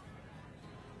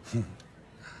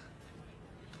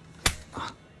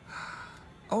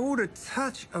 Oh, the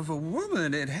touch of a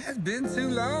woman. It has been too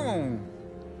long.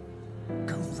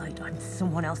 Go light on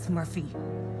someone else, Murphy.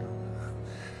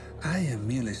 I am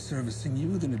merely servicing you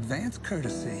with an advance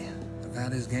courtesy of how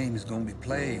this game is going to be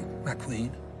played, my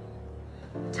queen.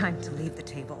 Time to leave the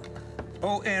table.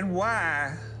 Oh, and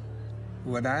why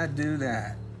would I do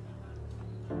that?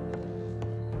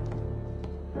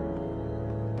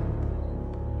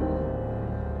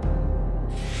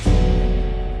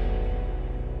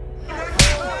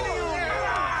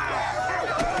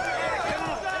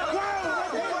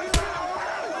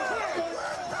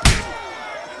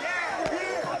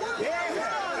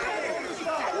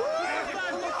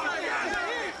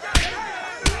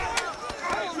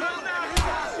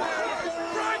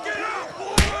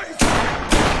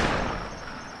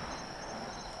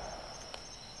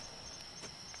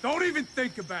 Don't even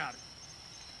think about it.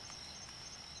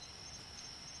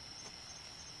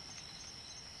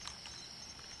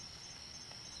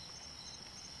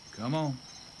 Come on.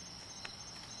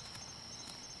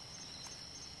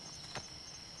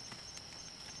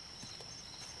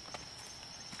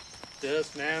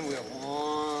 This, man, we have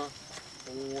 1,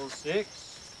 4,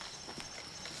 6,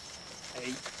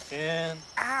 8, 10.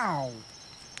 Ow!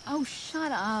 Oh,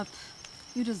 shut up.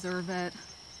 You deserve it.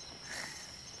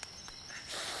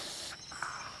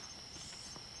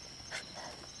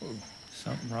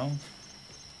 Something wrong?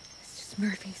 It's just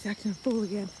Murphy. He's acting a fool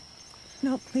again.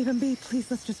 No, leave him be.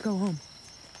 Please, let's just go home.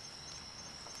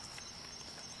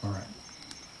 right.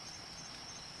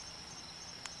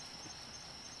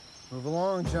 Move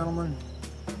along, gentlemen.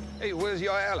 Hey, where's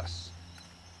your Alice?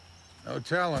 No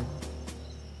telling.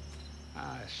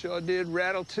 I sure did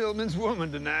rattle Tilghman's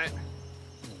woman tonight.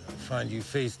 I'll find you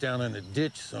face down in a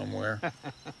ditch somewhere.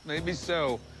 Maybe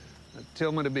so.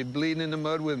 Tilghman will be bleeding in the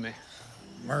mud with me.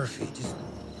 Murphy, just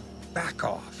back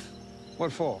off.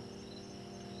 What for?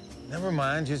 Never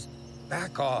mind, just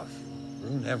back off.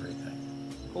 Ruin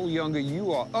everything. Oh, Younger,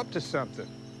 you are up to something.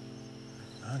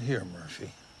 Not here,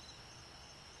 Murphy.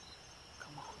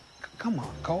 Come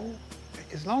on, Cole.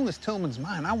 As long as Tilghman's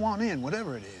mine, I want in,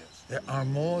 whatever it is. There are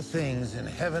more things in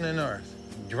heaven and earth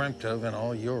dreamt of in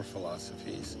all your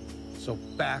philosophies. So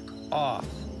back off.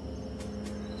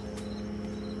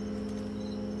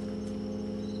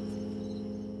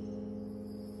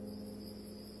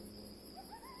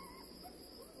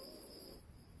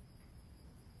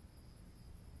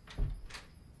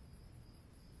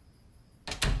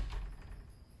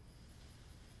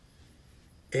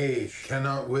 Age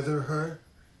cannot wither her,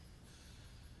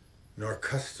 nor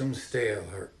custom stale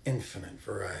her infinite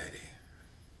variety.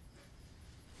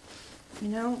 You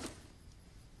know,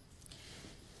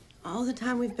 all the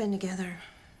time we've been together,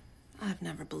 I've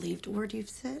never believed a word you've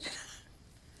said.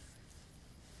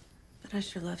 But I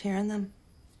sure love hearing them.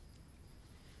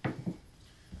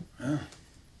 Well,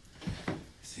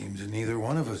 seems that neither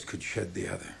one of us could shed the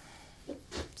other.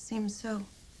 Seems so.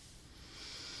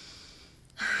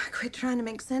 Quit trying to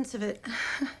make sense of it.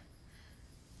 I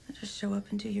just show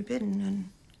up and do your bidding and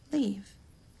leave.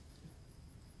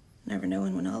 Never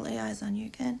knowing when I'll lay eyes on you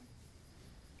again.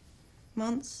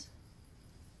 Months,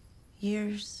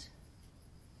 years,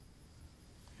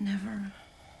 never.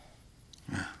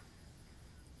 Well,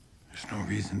 there's no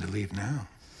reason to leave now.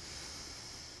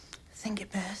 Think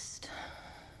it best.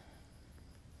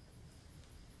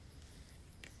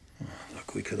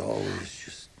 Look, we could always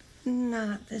just...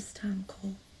 Not this time,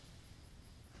 Cole.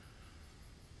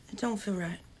 It don't feel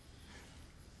right.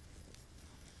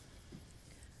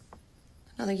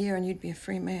 Another year and you'd be a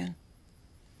free man.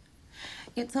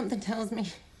 Yet something tells me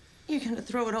you're gonna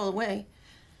throw it all away.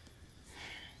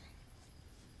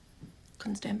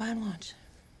 Couldn't stand by and watch.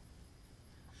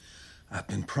 I've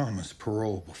been promised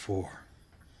parole before.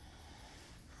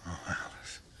 Oh,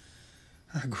 Alice.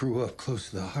 I grew up close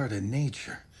to the heart of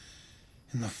nature.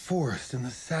 In the forest, in the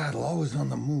saddle, always on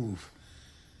the move.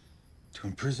 To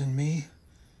imprison me,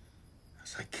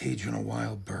 it's like caging a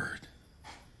wild bird.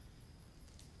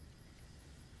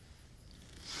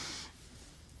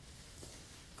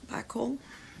 Goodbye, Cole.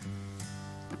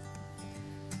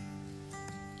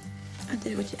 I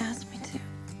did what you asked me to.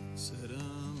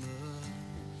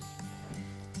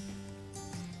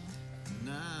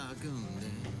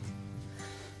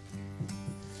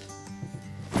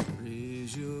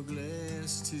 Raise your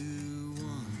glass to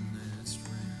one last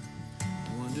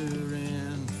round,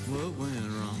 wondering what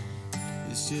went wrong.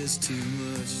 It's just too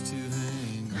much to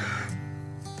hang on.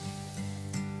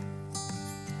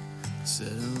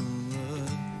 Set 'em up,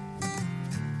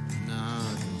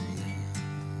 knock 'em down.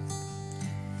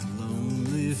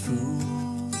 Lonely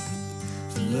fool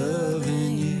for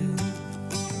loving you.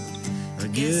 I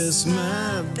guess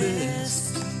my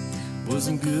best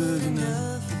wasn't good enough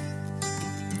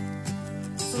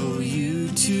for you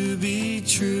to be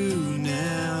true.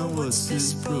 Now what's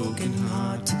this broken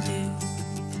heart to do?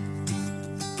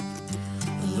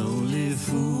 A lonely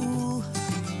fool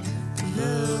for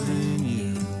loving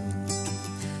you.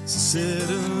 So set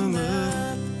 'em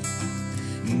up,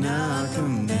 knock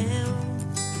 'em down.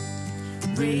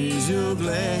 Raise your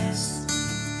glass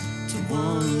to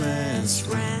one last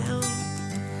round,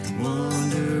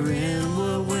 wondering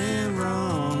what went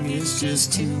wrong. It's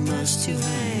just too much to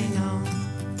hang on.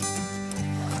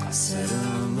 Set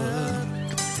 'em up,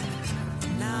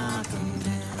 knock 'em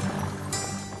down.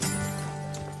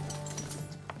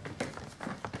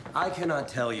 I cannot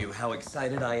tell you how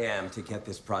excited I am to get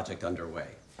this project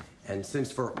underway. And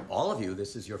since for all of you,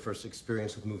 this is your first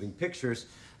experience with moving pictures,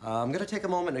 I'm going to take a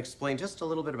moment and explain just a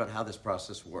little bit about how this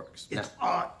process works. It's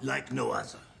art like no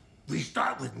other. We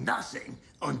start with nothing,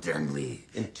 and then we...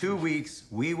 In 2 weeks,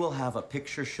 we will have a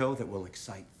picture show that will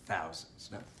excite thousands.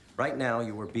 Now, right now,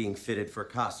 you are being fitted for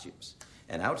costumes.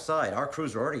 And outside, our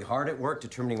crews are already hard at work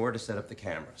determining where to set up the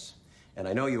cameras. And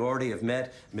I know you already have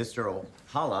met Mr.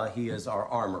 O'Hala. He is our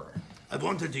armorer. I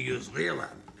wanted to use real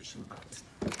ammunition, but...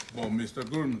 Well, Mr.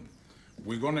 Goodman,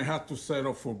 we're gonna have to set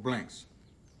up for blanks.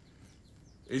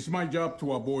 It's my job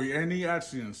to avoid any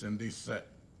accidents in this set.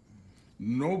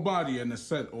 Nobody in the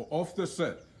set or off the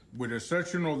set, with the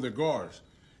exception of the guards,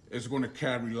 is gonna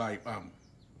carry light ammo.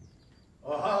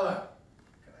 O'Hala,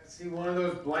 can I see See one of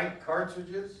those blank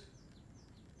cartridges?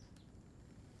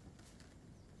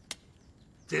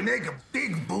 They make a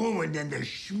big boom and then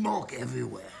there's smoke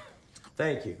everywhere.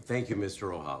 Thank you,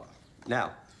 Mr. O'Hala.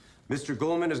 Now, Mr.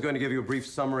 Goldman is going to give you a brief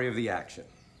summary of the action.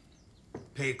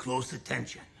 Pay close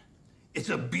attention. It's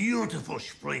a beautiful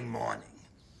spring morning.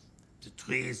 The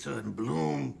trees are in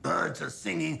bloom, birds are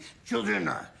singing, children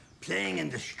are playing in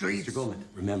the streets. Mr. Goldman,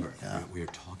 remember, we are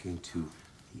talking to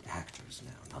the actors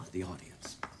now, not the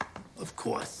audience. Of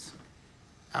course.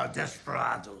 Our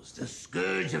desperados, the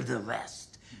scourge of the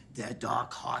West. Their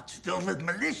dark hearts filled with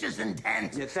malicious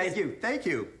intent. Yeah, thank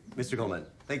you, Mr. Goldman.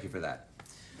 Thank you for that.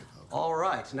 All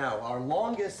right, now, our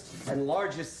longest and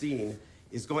largest scene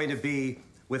is going to be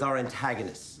with our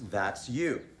antagonists. That's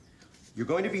you. You're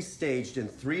going to be staged in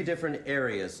 3 different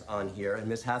areas on here, and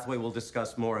Miss Hathaway will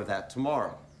discuss more of that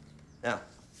tomorrow. Now,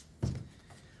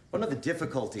 one of the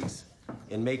difficulties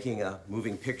in making a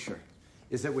moving picture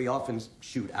is that we often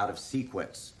shoot out of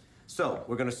sequence. So,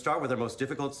 we're going to start with our most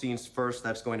difficult scenes first.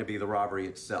 That's going to be the robbery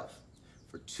itself.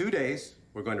 For 2 days,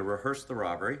 we're going to rehearse the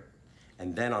robbery,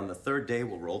 and then on the 3rd day,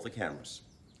 we'll roll the cameras.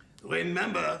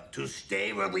 Remember to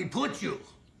stay where we put you.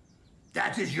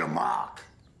 That is your mark.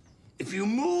 If you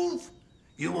move,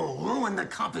 you will ruin the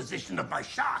composition of my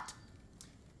shot.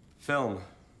 Film,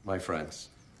 my friends,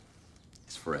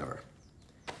 is forever.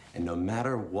 And no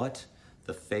matter what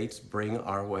the fates bring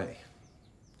our way,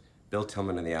 Bill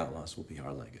Tilghman and the Outlaws will be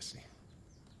our legacy.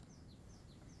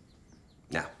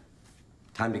 Now,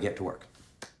 time to get to work.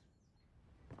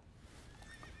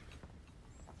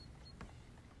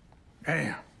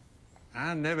 Damn,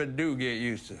 I never do get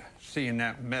used to seeing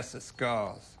that mess of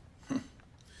scars.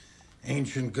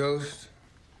 Ancient ghost,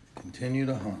 continue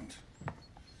to hunt.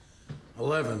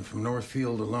 11 from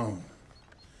Northfield alone.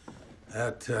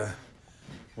 That,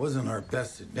 wasn't our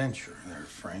best adventure there,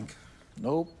 Frank.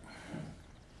 Nope.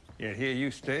 Yet here you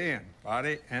stay in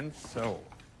body and soul.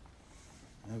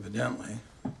 Evidently.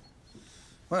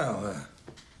 Well,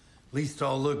 at least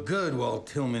I'll look good while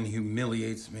Tilghman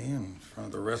humiliates me in front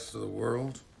of the rest of the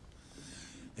world.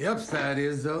 The upside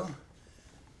is, though,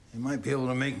 he might be able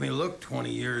to make me look 20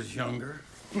 years younger.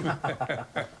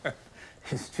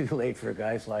 It's too late for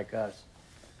guys like us.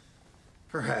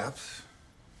 Perhaps.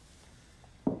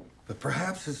 But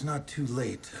perhaps it's not too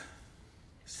late to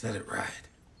set it right.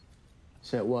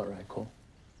 Set what right, Cole?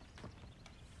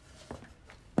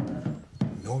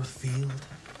 Northfield,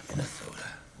 Minnesota.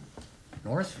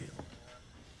 Northfield?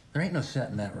 There ain't no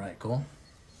setting that right, Cole.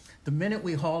 The minute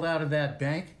we hauled out of that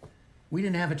bank, we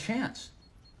didn't have a chance.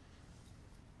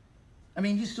 I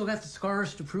mean, you still got the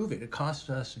scars to prove it. It cost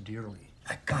us dearly.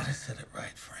 I gotta set it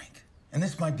right, Frank. And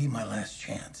this might be my last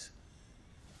chance.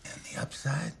 And the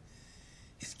upside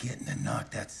is getting to knock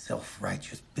that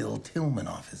self-righteous Bill Tilghman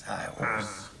off his high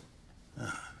horse.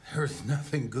 There's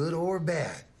nothing good or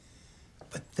bad,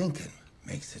 but thinking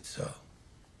makes it so.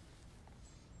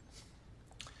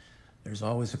 There's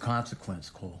always a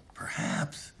consequence, Cole.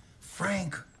 Perhaps.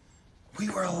 Frank, we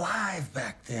were alive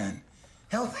back then.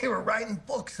 Hell, they were writing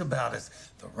books about us,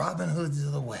 the Robin Hoods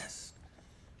of the West.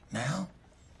 Now,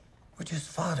 we're just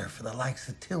fodder for the likes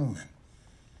of Tilghman.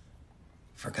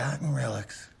 Forgotten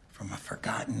relics from a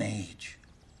forgotten age.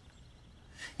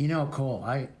 You know, Cole,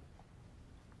 I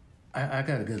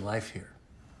got a good life here.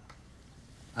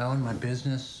 I own my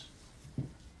business.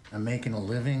 I'm making a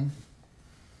living.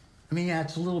 I mean, yeah,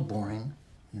 it's a little boring,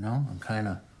 you know? I'm kind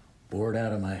of bored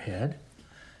out of my head.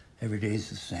 Every day's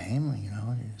the same, you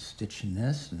know, stitching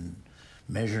this and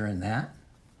measuring that.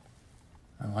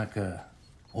 I'm like a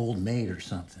old maid or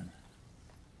something.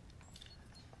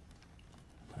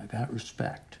 But I got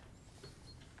respect.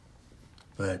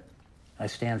 But I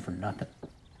stand for nothing.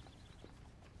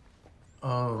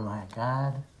 Oh, my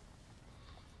God.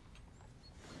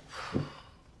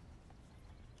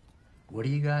 What do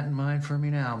you got in mind for me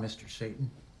now, Mr. Satan?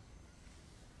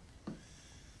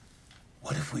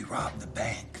 What if we rob the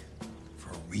bank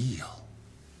for real?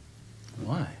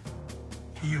 Why?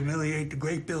 To humiliate the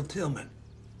great Bill Tilghman.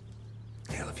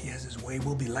 Hell, if he has his way,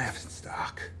 we'll be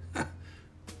laughingstock.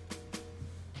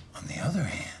 On the other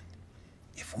hand,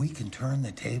 if we can turn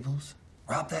the tables,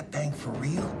 rob that bank for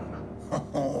real,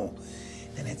 oh,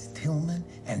 then it's Tilghman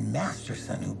and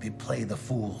Masterson who play the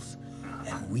fools,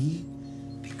 and we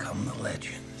become the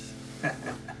legends.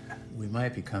 We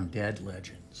might become dead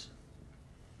legends.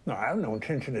 No, I have no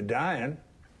intention of dying.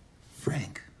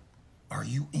 Frank, are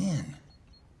you in?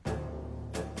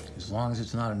 As long as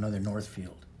it's not another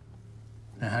Northfield.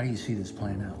 Now, how do you see this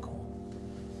playing out, Cole?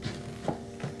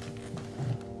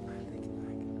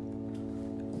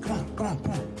 Come on.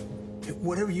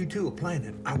 Whatever you two are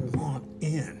planning, I want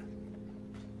in.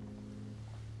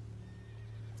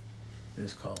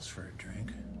 This calls for a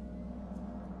drink.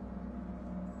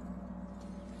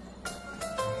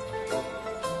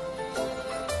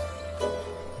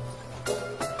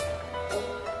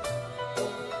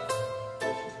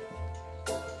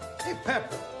 Hey,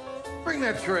 Pepper, bring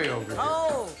that tray over here.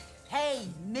 Oh, hey,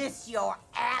 miss your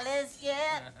Alice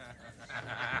yet?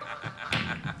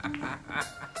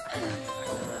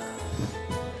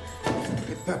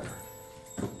 Hey, Pepper,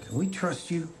 can we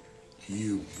trust you?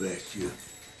 You betcha.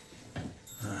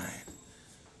 All right.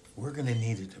 We're gonna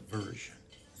need a diversion.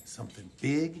 Something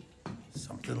big,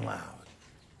 something loud.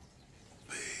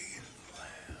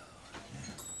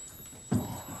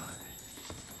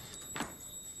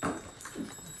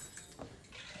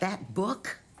 That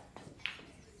book,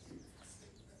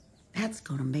 that's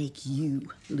gonna make you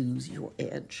lose your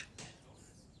edge.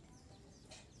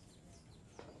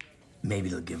 Maybe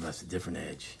it'll give us a different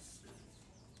edge.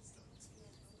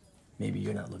 Maybe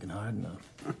you're not looking hard enough.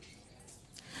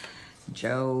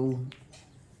 Joe,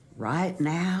 right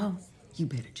now, you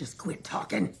better just quit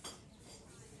talking.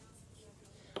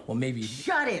 Well, maybe...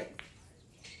 Shut it!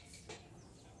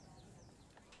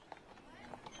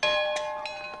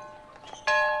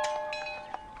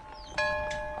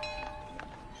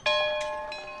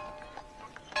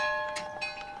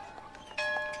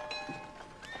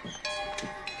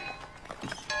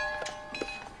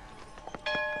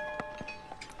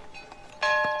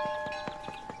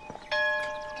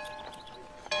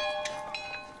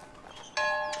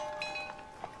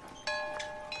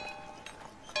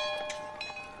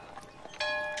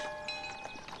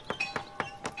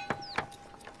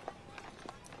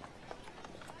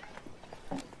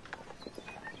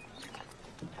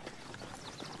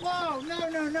 Whoa,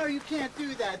 no, you can't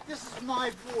do that. This is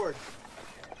my board.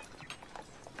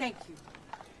 Thank you.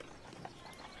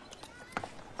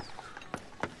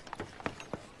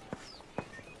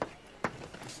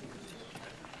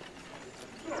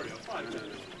 Gloria, 5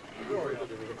 minutes. Gloria,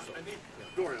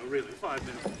 Gloria, really, 5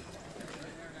 minutes.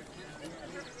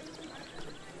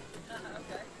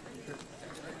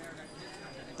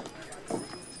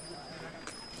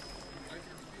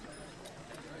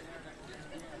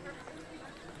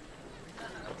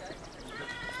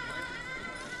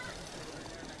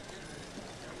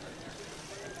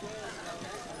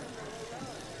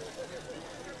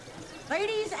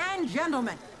 Ladies and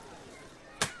gentlemen.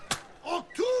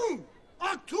 Achtung!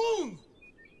 Achtung!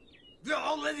 We're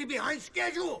already behind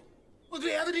schedule, but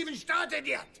we haven't even started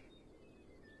yet.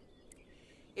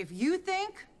 If you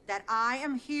think that I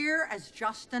am here as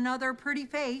just another pretty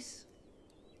face,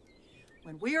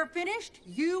 when we are finished,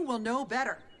 you will know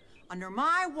better. Under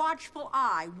my watchful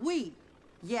eye, we,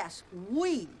 yes,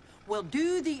 we, will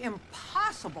do the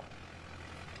impossible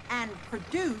and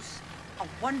produce a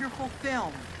wonderful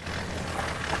film.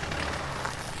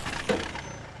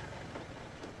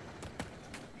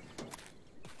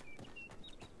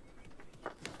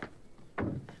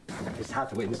 Miss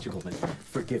Hathaway, Mr. Goldman,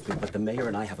 forgive me, but the mayor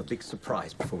and I have a big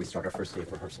surprise before we start our first day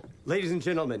of rehearsal. Ladies and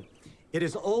gentlemen, it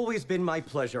has always been my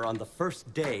pleasure on the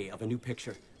first day of a new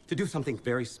picture to do something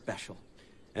very special.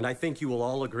 And I think you will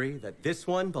all agree that this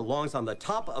one belongs on the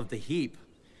top of the heap.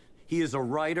 He is a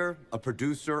writer, a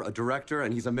producer, a director,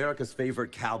 and he's America's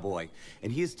favorite cowboy.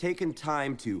 And he has taken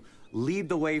time to lead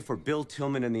the way for Bill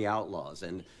Tilghman and the Outlaws.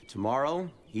 And tomorrow,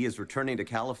 he is returning to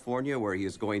California, where he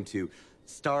is going to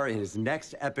star in his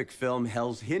next epic film,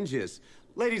 Hell's Hinges.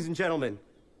 Ladies and gentlemen,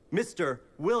 Mr.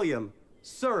 William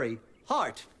Surrey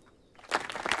Hart.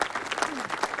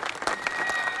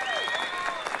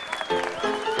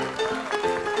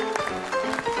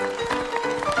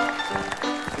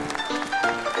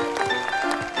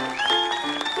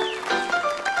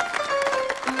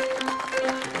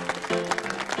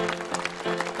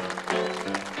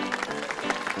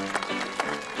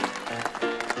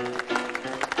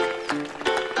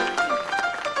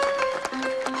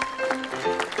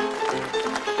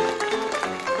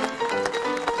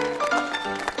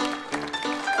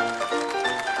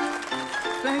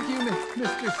 Thank you,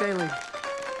 Mr. Saley.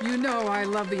 You know I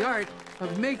love the art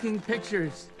of making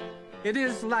pictures. It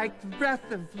is like the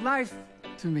breath of life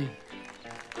to me.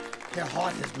 Herr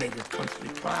Hart has made his country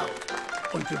proud.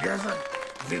 And together,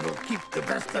 we will keep the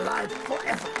best alive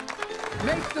forever.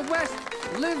 Make the West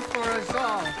live for us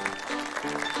all.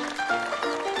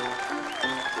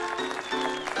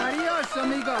 Adios,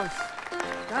 amigos.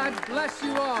 God bless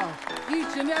you all,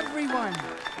 each and every one.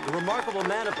 The remarkable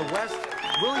man of the West,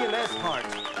 William S. Hart.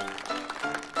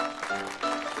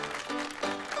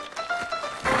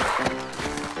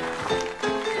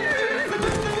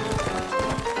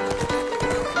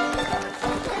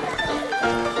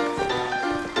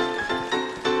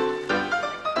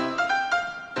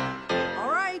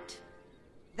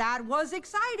 That was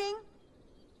exciting.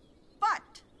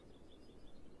 But,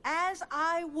 as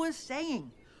I was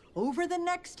saying, over the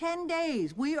next 10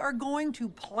 days, we are going to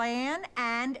plan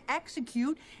and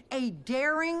execute a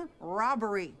daring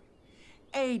robbery,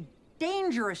 a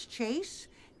dangerous chase,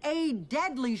 a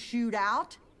deadly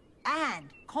shootout, and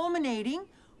culminating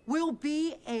will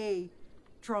be a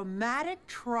dramatic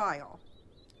trial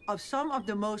of some of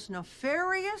the most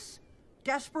nefarious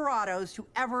desperados to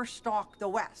ever stalk the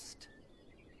West.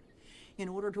 In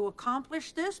order to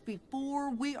accomplish this, before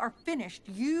we are finished,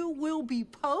 you will be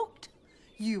poked,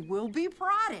 you will be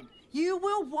prodded, you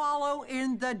will wallow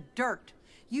in the dirt.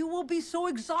 You will be so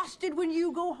exhausted when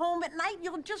you go home at night,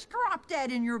 you'll just drop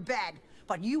dead in your bed.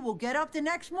 But you will get up the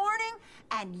next morning,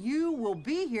 and you will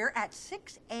be here at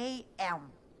 6 a.m.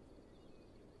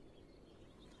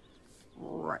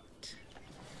 Right.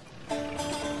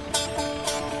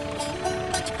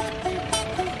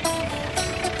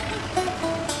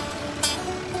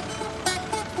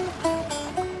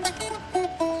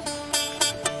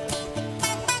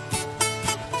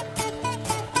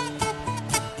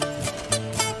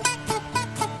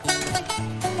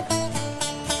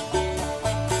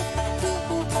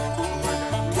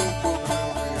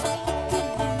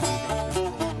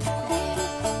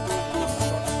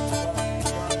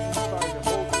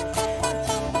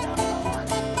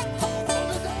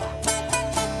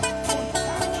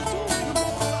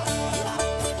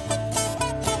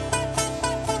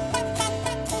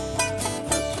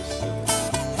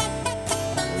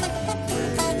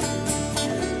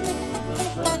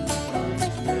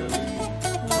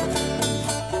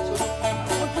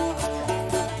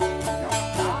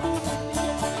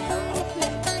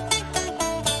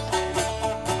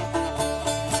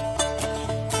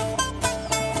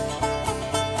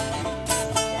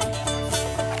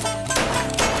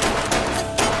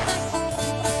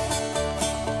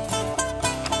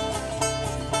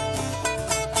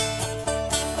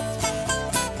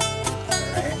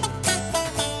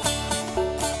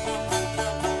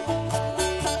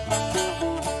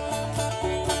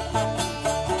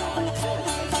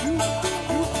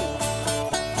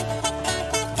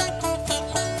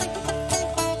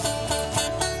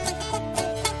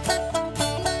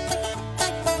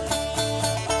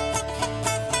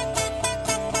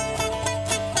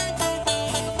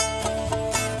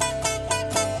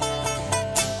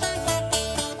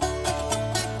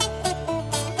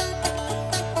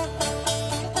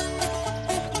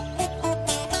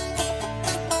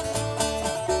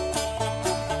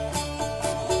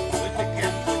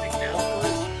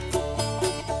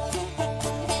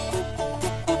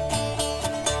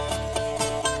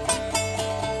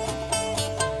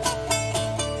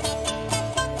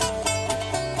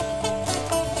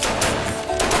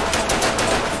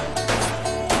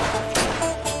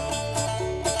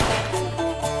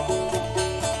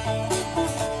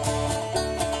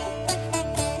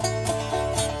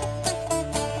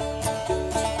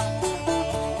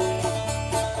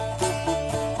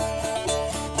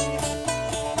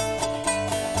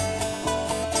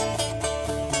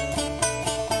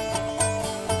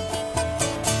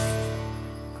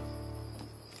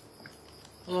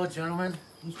 Hello, gentlemen.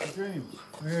 Mr. Dreams.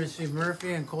 We're here to see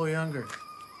Murphy and Cole Younger.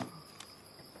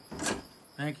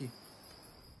 Thank you.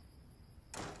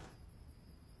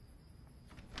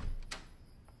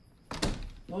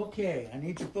 Okay, I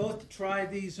need you both to try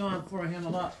these on before I hand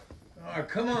them up. Oh,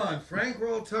 come on, Frank.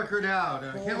 We're all tuckered out.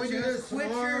 Can't we do this Quit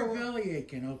tomorrow? your belly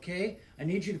aching, okay? I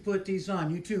need you to put these on.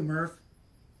 You too, Murph.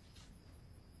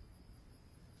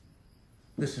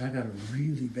 Listen, I got a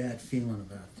really bad feeling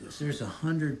about this. There's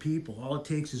 100 people. All it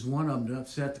takes is one of them to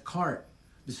upset the cart.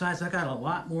 Besides, I got a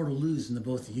lot more to lose than the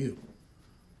both of you.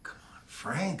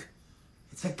 Frank,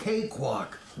 it's a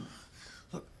cakewalk.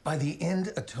 Look, by the end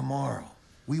of tomorrow,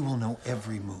 we will know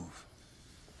every move.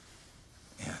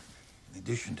 And in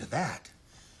addition to that,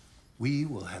 we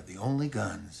will have the only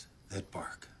guns that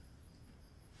bark.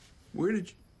 Where did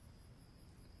you...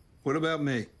 What about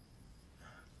me?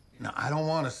 Now, I don't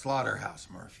want a slaughterhouse,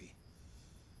 Murphy.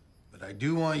 But I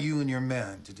do want you and your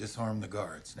men to disarm the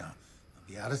guards. Now,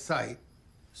 they'll be out of sight,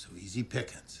 so easy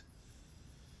pickings.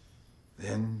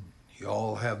 Then you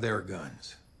all have their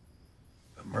guns.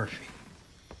 But Murphy,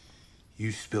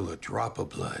 you spill a drop of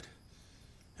blood,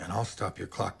 and I'll stop your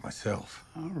clock myself.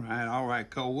 All right,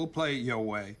 Cole. We'll play it your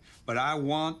way. But I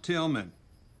want Tilghman.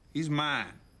 He's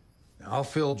mine. Now, I'll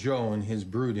fill Joe and his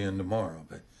brood in tomorrow,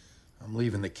 but I'm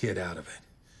leaving the kid out of it.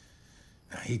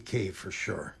 Now, he'd cave for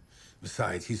sure.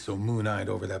 Besides, he's so moon-eyed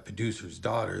over that producer's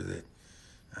daughter that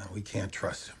we can't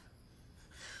trust him.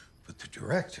 But the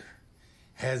director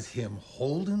has him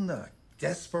holding the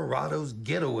Desperados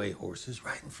getaway horses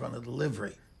right in front of the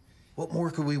livery. What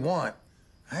more could we want,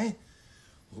 right?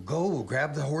 We'll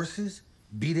grab the horses,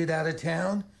 beat it out of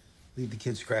town, leave the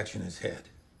kid scratching his head.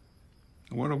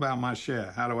 What about my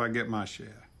share? How do I get my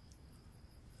share?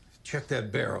 Check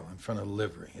that barrel in front of the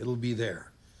livery. It'll be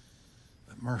there.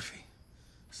 But Murphy,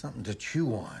 something to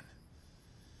chew on.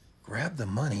 Grab the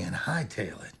money and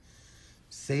hightail it.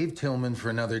 Save Tilghman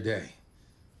for another day.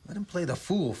 Let him play the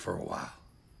fool for a while.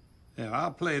 Yeah,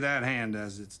 I'll play that hand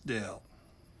as it's dealt.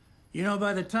 You know,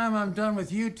 by the time I'm done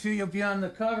with you two, you'll be on the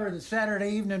cover of the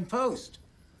Saturday Evening Post.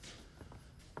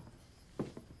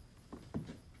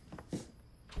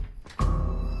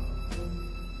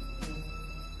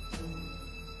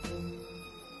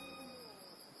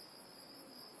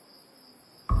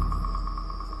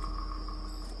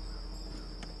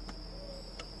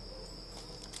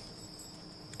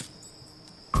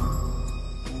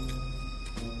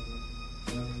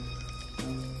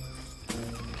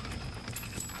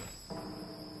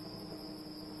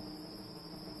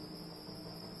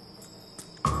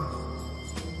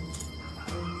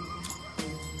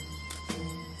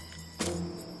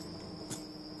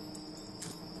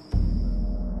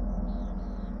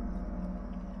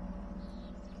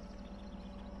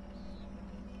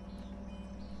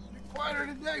 Quieter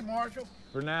today, Marshal.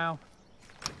 For now.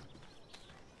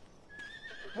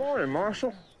 Morning,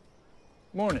 Marshal.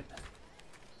 Morning.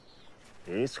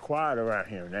 It's quiet around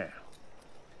here now,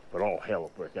 but all hell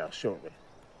will break out shortly.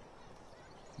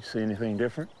 You see anything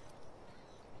different?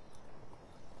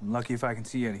 I'm lucky if I can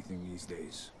see anything these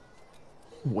days.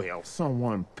 Well,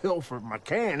 someone pilfered my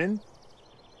cannon.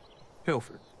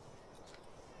 Pilfered?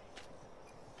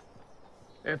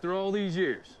 After all these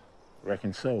years?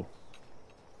 Reckon so.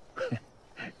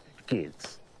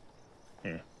 Kids.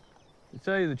 Yeah. To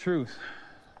tell you the truth,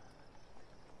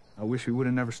 I wish we would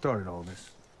have never started all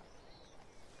this.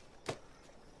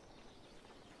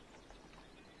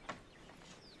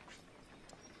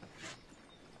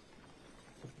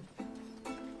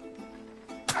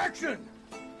 Action!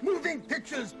 Moving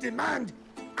pictures demand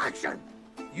action!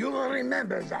 You will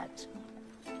remember that.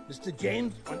 Mr.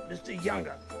 James and Mr.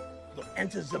 Younger will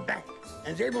enter the bank,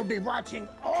 and they will be watching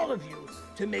all of you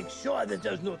to make sure that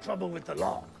there's no trouble with the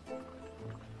law.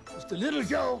 Mr. Little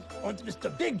Joe and Mr.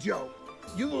 Big Joe,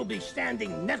 you will be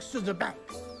standing next to the bank.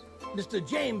 Mr.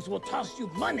 James will toss you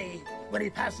money when he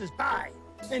passes by,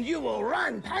 and you will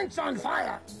run, pants on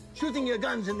fire, shooting your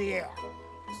guns in the air.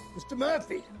 Mr.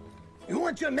 Murphy, you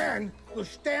and your men will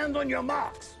stand on your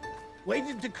marks,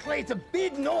 waiting to create a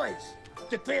big noise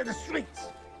to clear the streets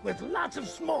with lots of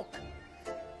smoke.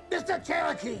 Mr.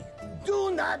 Cherokee,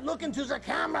 do not look into the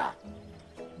camera.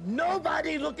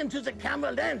 Nobody look into the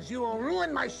camera lens. You will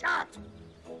ruin my shot.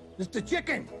 Mr.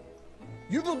 Chicken,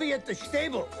 you will be at the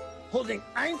stables holding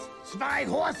 2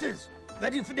 horses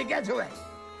ready for the getaway.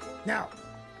 Now,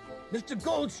 Mr.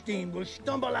 Goldstein will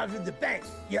stumble out of the bank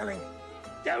yelling,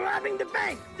 "They're robbing the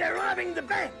bank! They're robbing the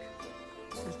bank!"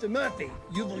 Mr. Murphy,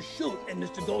 you will shoot at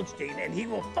Mr. Goldstein and he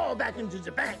will fall back into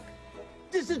the bank.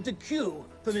 This is the cue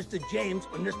for Mr. James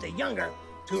or Mr. Younger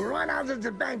to run out of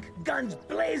the bank, guns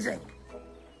blazing.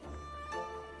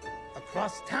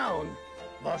 Across town,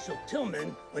 Marshal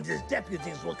Tilghman and his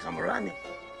deputies will come running.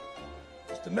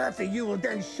 Mr. Murphy, you will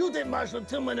then shoot at Marshal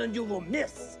Tilghman and you will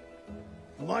miss.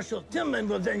 Marshal Tilghman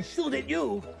will then shoot at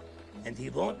you and he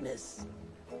won't miss.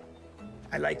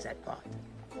 I like that part.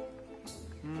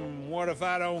 What if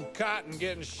I don't cotton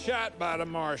getting shot by the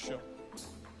marshal?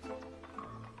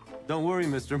 Don't worry,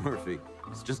 Mr. Murphy.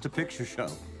 It's just a picture show.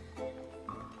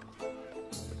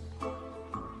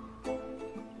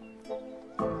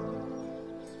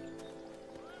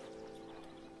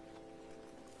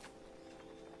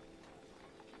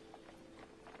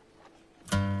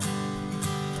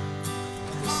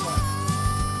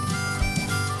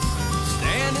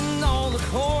 Standing on the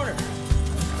corner,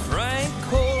 Frank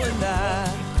Cole and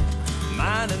I,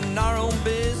 minding our own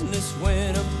business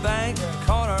when a bank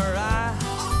caught our eye.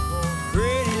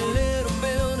 Pretty little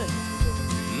building,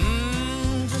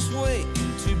 just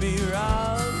waiting to be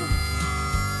robbed.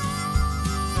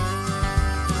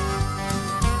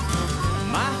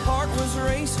 My heart was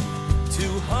racing,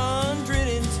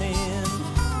 210.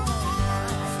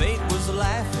 Fate was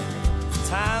laughing,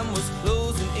 time was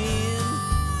closing in.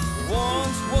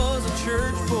 Once was a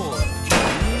church boy,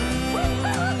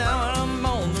 now I'm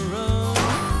on the run.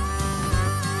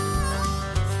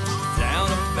 Down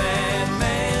a bad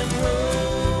man road,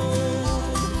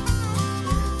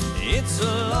 it's a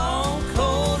long,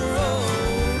 cold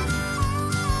road.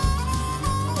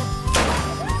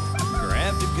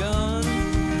 Grabbed a gun,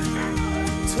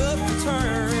 took a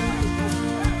turn,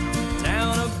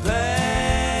 down a bad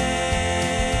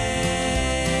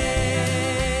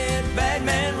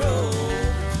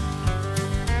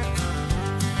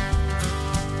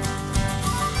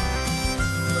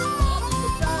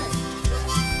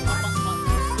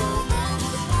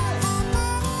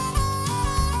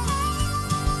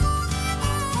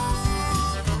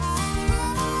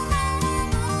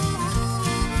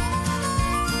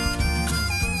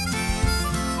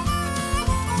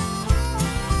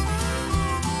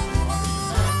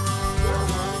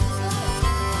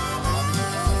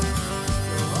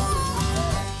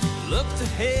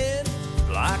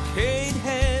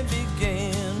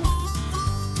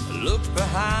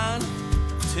behind,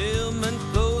 Tilghman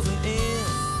closing in.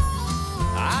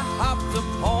 I hopped a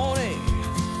pony,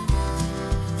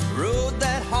 rode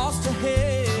that horse to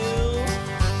hell,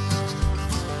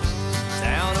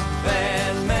 down a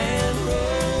bad man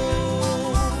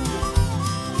road.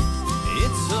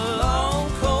 It's a long,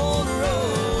 cold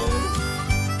road.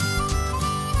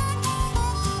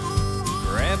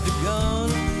 Grabbed a gun,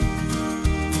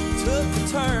 took a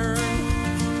turn,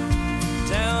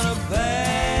 down a bad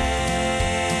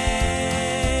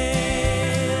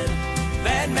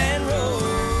man road.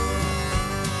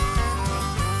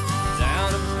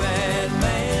 Down a bad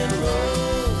man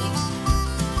road.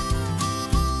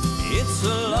 It's a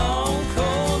long,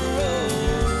 cold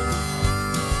road.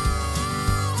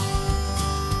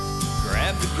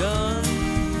 Grabbed a gun,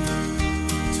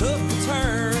 took a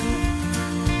turn,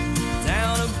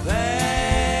 down a bad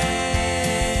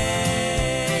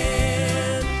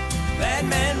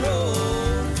man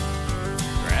road.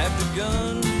 Grabbed a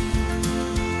gun,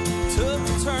 took a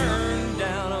turn,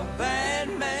 down a bad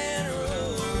man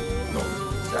road.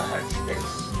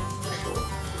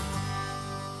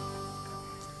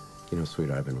 You know,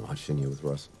 sweetheart, I've been watching you with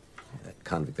Russ. That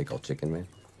convict they call Chicken Man.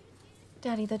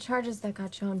 Daddy, the charges that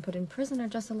got John put in prison are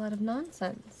just a lot of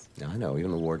nonsense. Yeah, I know.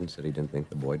 Even the warden said he didn't think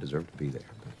the boy deserved to be there.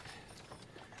 But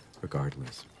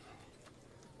regardless,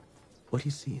 what do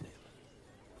you see in him?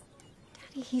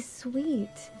 Daddy, he's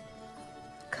sweet.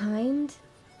 Kind.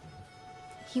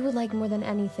 He would like more than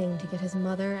anything to get his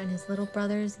mother and his little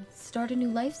brothers and start a new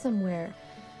life somewhere.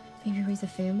 Maybe raise a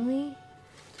family.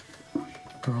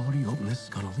 Girl, what do you hope this is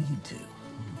gonna lead to? I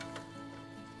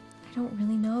don't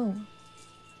really know.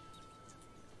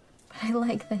 But I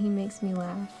like that he makes me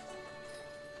laugh.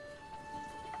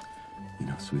 You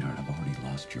know, sweetheart, I've already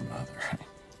lost your mother.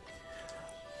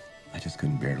 I just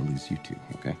couldn't bear to lose you two,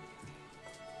 okay?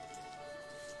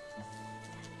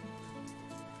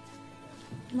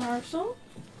 Marshall?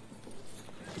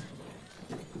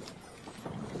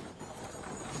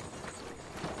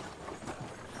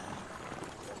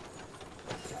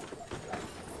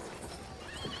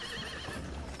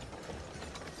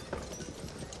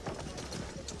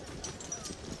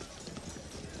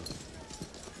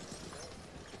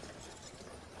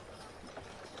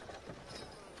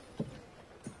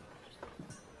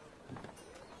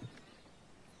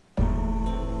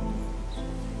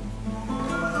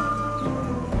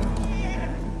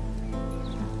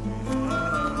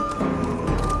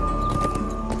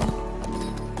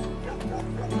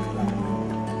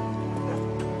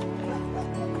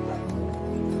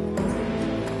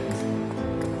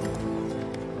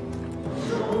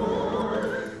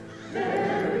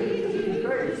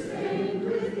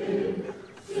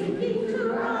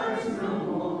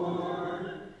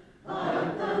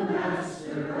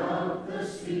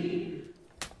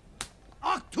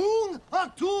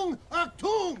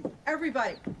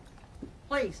 Everybody,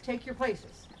 please take your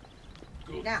places.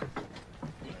 Now.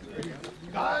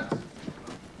 Guards!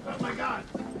 Oh my God!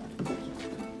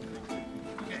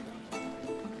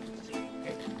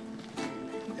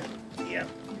 Yeah.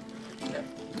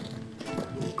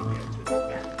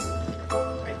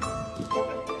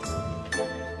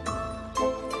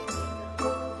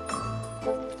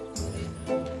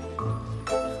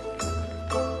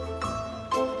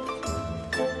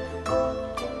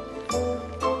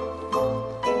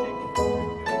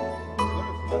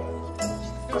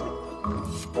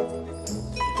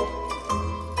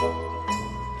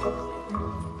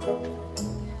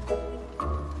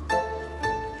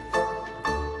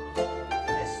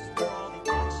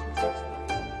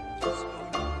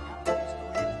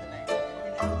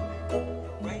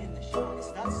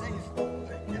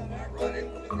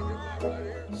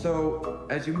 So,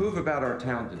 as you move about our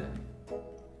town today,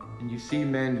 and you see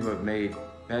men who have made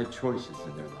bad choices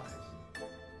in their lives,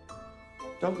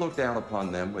 don't look down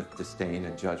upon them with disdain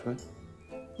and judgment.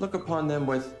 Look upon them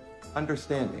with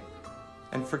understanding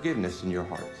and forgiveness in your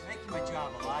hearts. Making my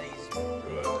job a lot easier.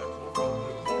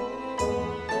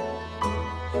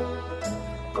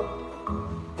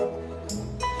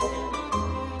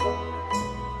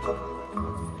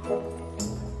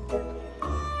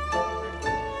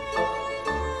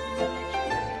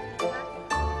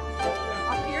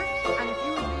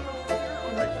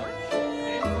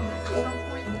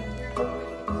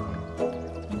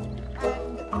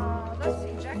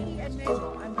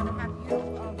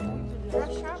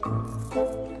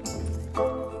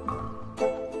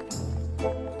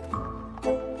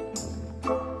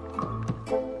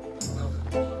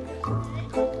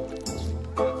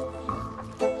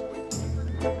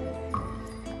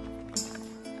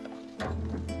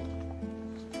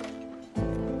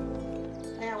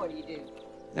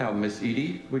 Now, Miss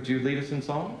Edie, would you lead us in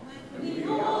song? We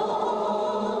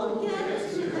all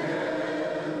get to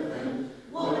heaven.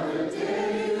 What a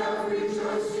day of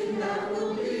rejoicing that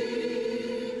will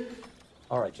be.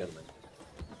 All right, gentlemen.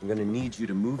 I'm gonna need you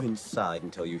to move inside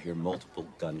until you hear multiple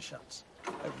gunshots.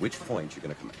 At which point, you're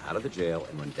gonna come out of the jail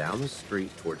and run down the street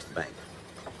towards the bank.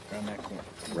 Around that corner.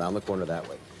 Around the corner that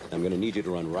way. I'm gonna need you to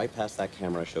run right past that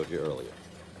camera I showed you earlier.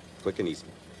 Quick and easy.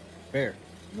 Bear,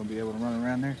 you gonna be able to run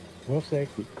around there? We'll see.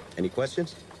 Any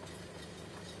questions?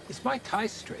 Is my tie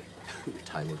straight? Your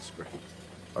tie looks great.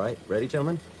 All right, ready,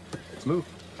 gentlemen? Let's move.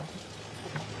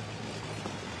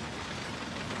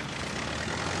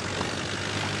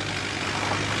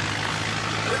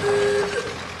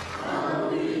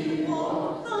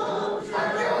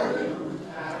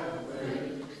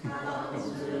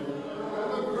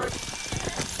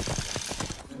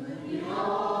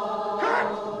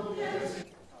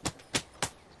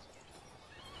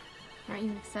 Aren't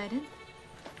you excited?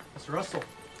 Mr. Russell,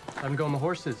 time to go on the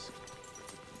horses.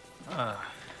 Well,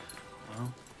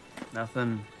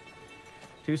 nothing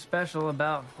too special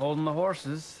about holding the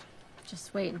horses.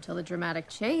 Just wait until the dramatic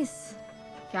chase.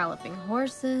 Galloping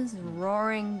horses,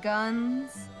 roaring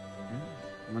guns.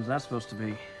 When's that supposed to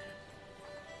be?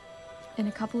 In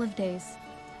a couple of days.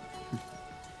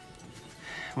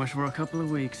 Wish for a couple of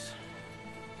weeks.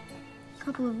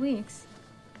 Couple of weeks.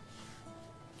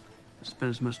 I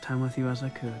spent as much time with you as I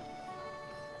could.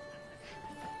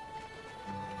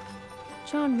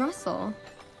 John Russell,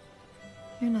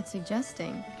 you're not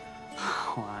suggesting.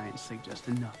 Oh, I ain't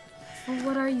suggesting nothing. Well,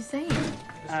 what are you saying?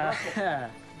 Mr.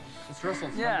 Russell,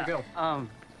 it's time to go.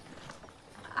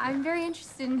 I'm very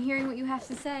interested in hearing what you have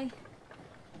to say.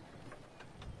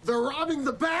 They're robbing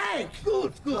the bank!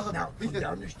 Good. Now, come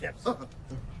down the steps.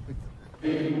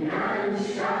 Sing and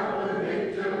shout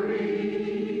victory.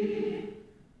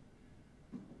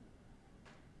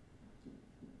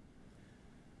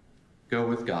 Go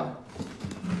with God.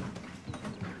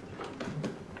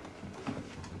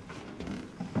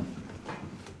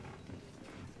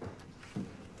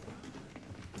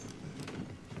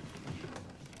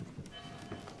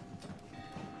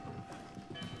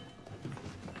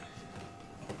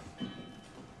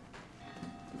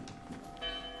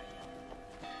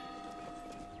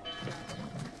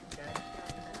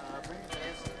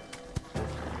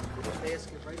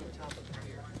 Basket right on top of it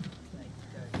here.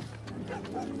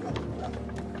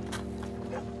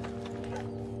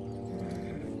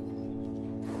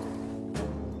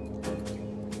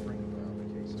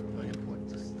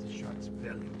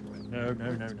 No.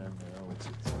 It's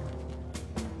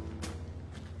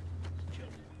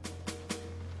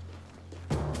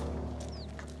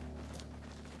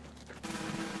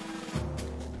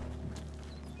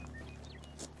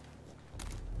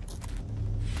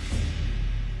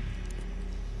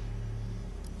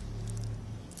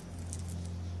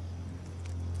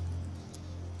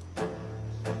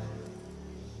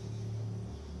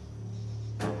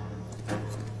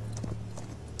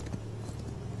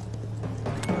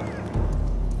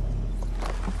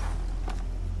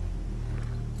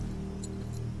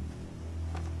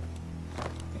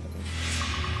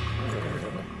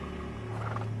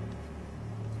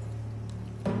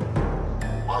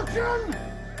Auction!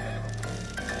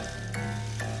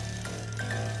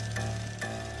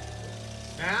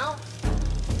 Now?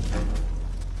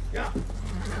 Yeah.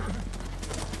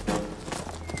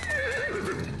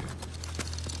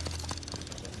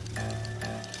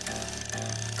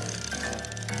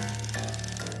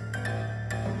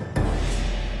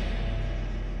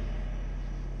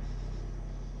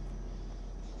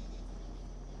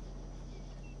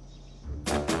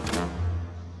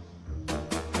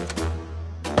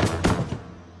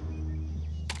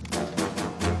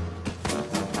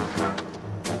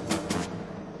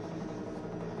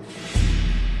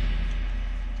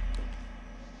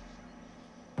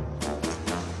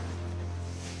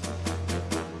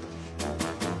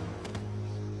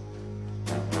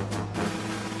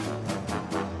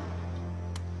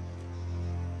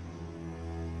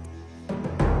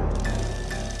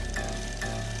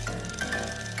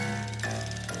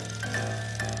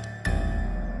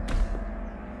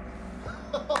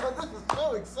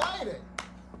 Exciting!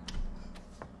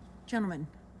 Gentlemen,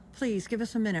 please give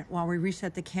us a minute while we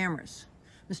reset the cameras.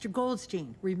 Mr.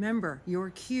 Goldstein, remember, your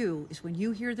cue is when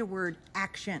you hear the word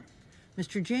action.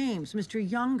 Mr. James, Mr.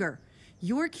 Younger,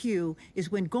 your cue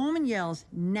is when Goldman yells,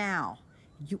 now.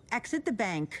 You exit the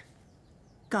bank,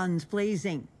 guns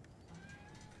blazing.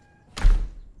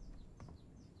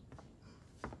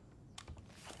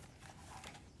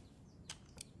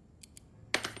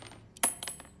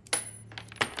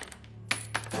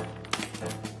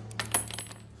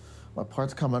 My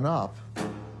part's coming up.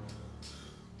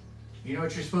 You know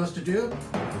what you're supposed to do?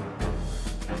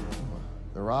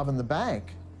 They're robbing the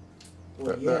bank.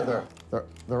 Well,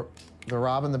 They're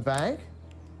robbing the bank?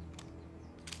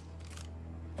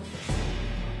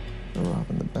 They're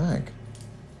robbing the bank.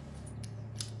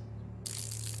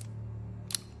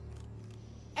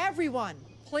 Everyone,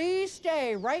 please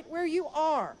stay right where you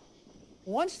are.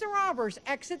 Once the robbers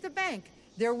exit the bank,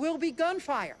 there will be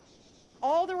gunfire.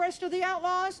 All the rest of the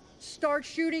outlaws start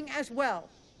shooting as well.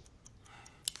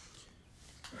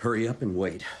 Hurry up and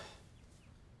wait.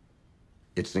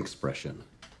 It's an expression.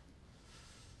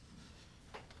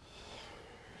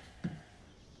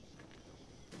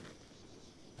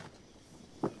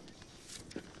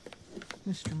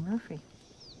 Mr. Murphy.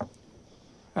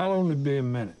 I'll only be a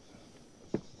minute.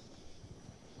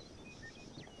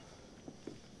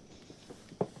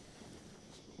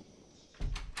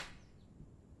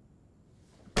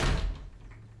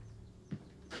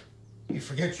 You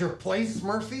forget your place,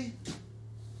 Murphy?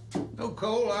 No,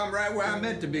 Cole, I'm right where I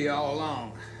meant to be all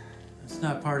along. That's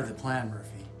not part of the plan,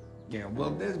 Murphy. Yeah, well,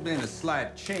 there's been a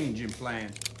slight change in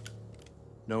plan.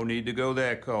 No need to go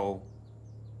there, Cole.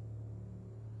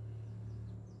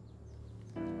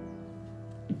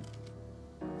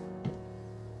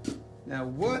 Now,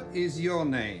 what is your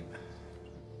name?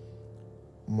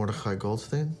 Mordecai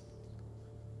Goldstein?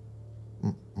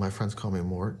 My friends call me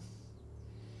Mort.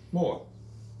 Mort.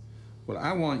 Well,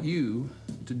 I want you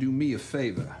to do me a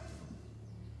favor.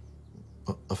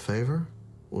 A favor?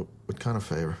 What kind of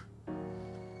favor?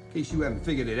 In case you haven't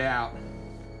figured it out.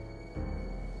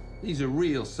 These are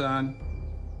real, son.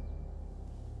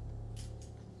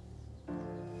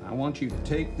 I want you to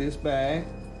take this bag,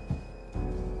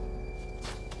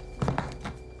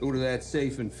 go to that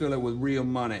safe and fill it with real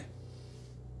money.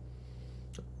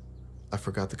 I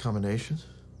forgot the combinations.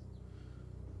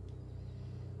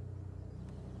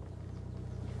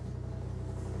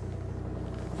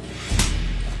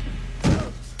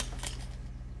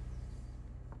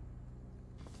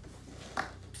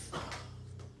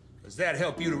 Does that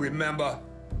help you to remember?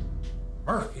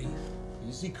 Murphy.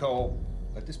 Easy, Cole.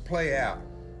 Let this play out.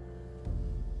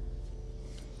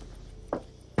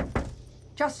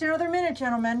 Just another minute,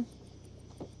 gentlemen.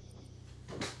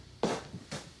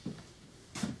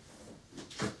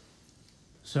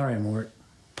 Sorry, Mort.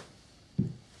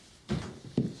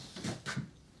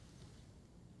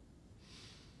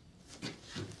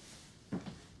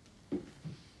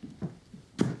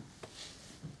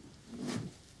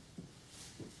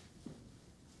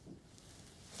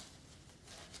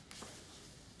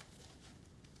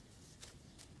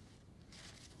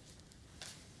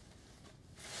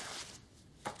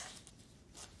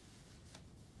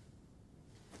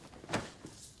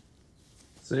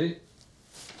 See?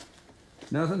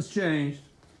 Nothing's changed.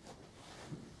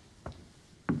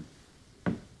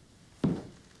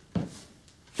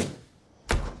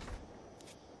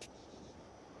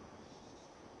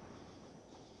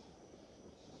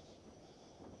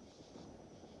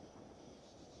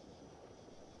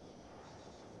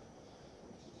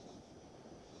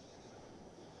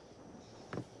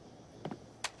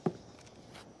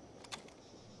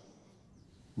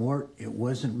 Mort, it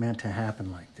wasn't meant to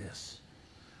happen like this.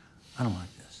 I don't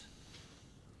like this.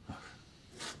 Look,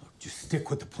 just stick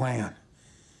with the plan.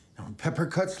 Now, when Pepper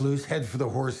cuts loose, head for the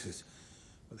horses.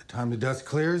 By the time the dust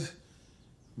clears,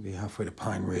 we'll be halfway to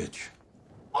Pine Ridge.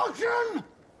 Auction!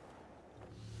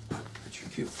 That's your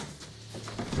cue.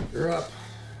 You're up.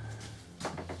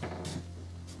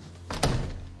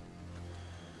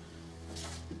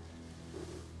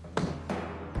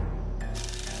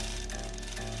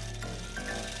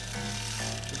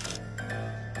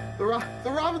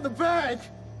 They're robbing the bank!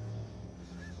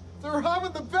 They're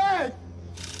robbing the bank!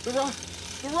 They're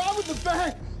robbing the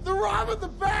bank! They're robbing the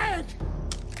bank!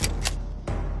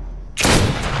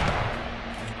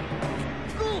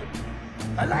 Ooh,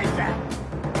 I like that.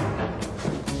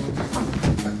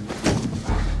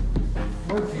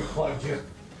 Murphy plugged you.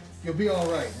 You'll be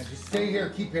all right. Now just stay here,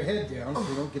 keep your head down so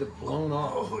you don't get it blown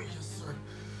off. Oh, yes, sir.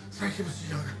 Thank you, Mr.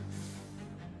 Younger.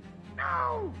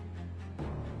 No!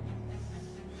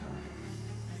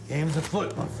 Game's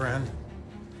afoot, my friend.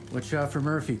 Watch out for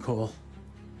Murphy, Cole.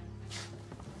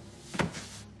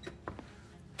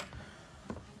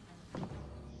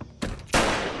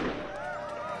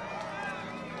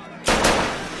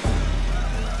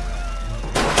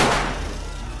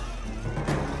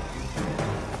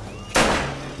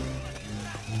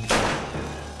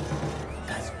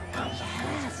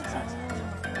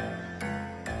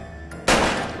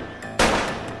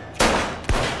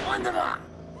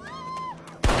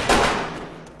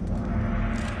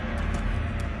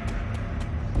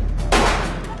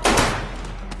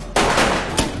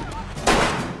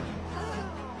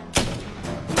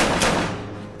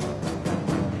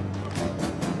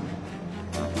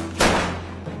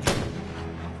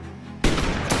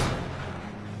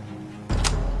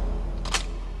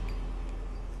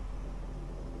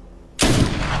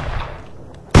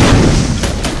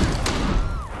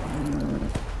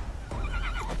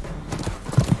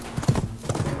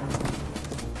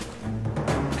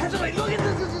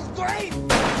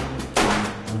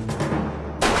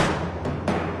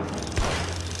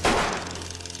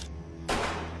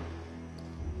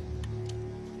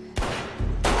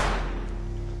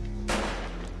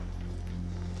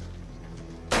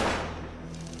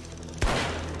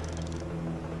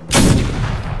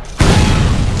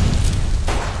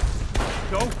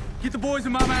 boys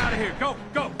and Mama out of here. Go,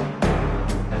 go.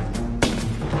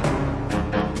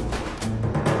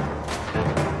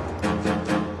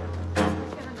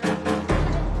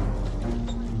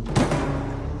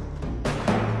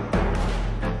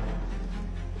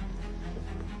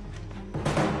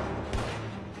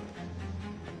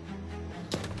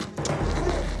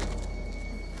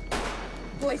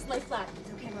 Boys, lay flat.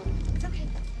 It's okay, Mom. It's okay.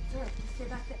 It's all right. Just stay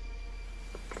back there.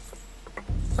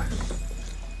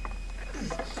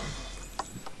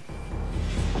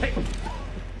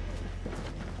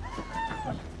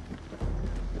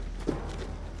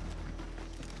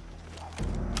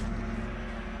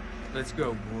 Let's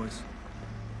go, boys.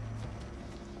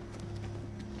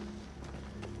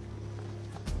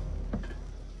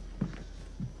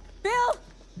 Bill!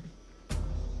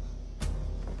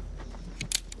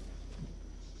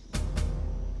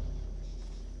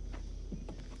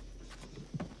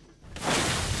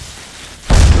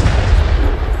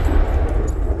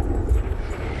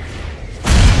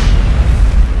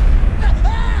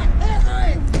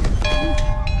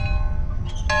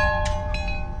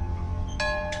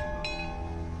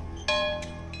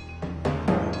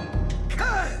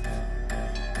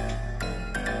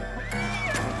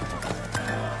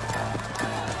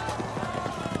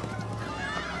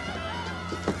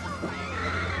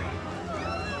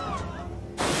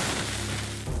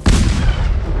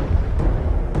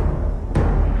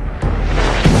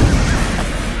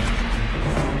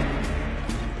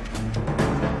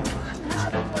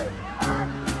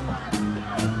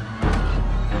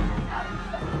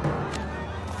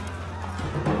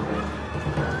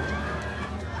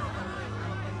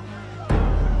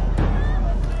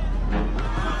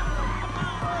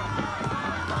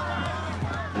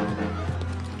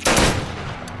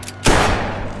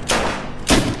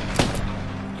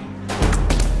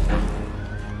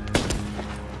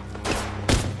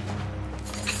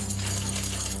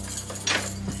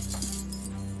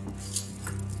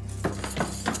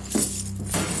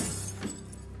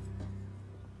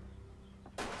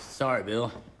 Sorry,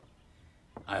 Bill.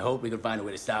 I hope we can find a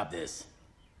way to stop this.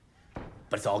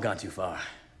 But it's all gone too far.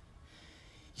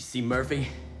 You see Murphy?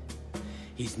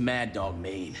 He's Mad Dog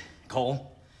Maine.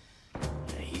 Cole?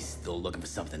 He's still looking for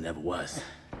something that never was.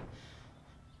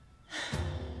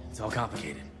 It's all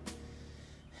complicated.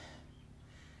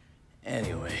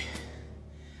 Anyway,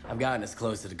 I've gotten as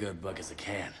close to the good book as I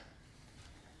can.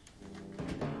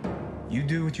 You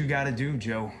do what you gotta do,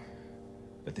 Joe.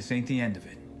 But this ain't the end of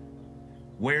it.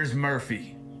 Where's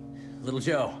Murphy? Little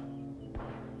Joe,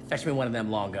 fetch me one of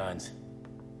them long guns.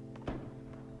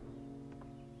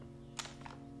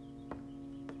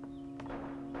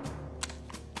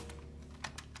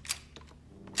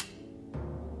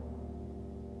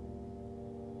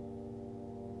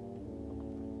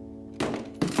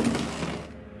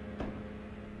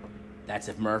 That's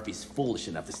if Murphy's foolish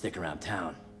enough to stick around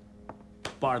town.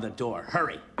 Bar the door,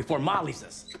 hurry, before Ma leaves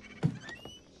us.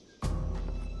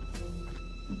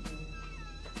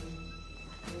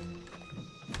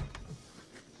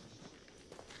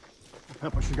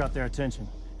 Pepper sure got their attention,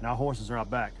 and our horses are out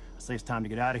back. I say it's time to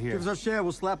get out of here. Give us our share,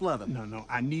 we'll slap leather. No,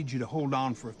 I need you to hold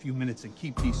on for a few minutes and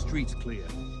keep these streets clear.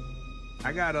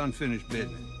 I got unfinished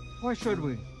business. Why should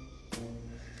we?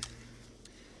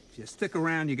 If you stick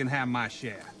around, you can have my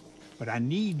share. But I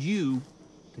need you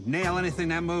to nail anything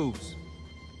that moves.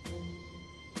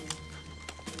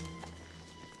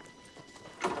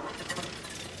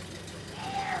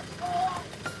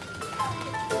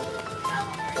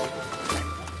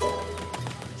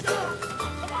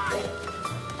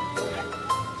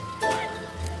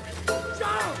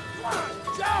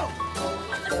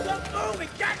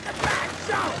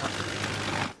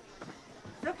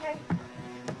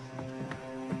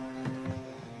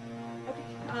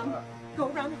 Go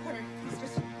around the corner.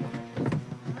 Just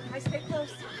stay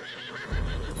close.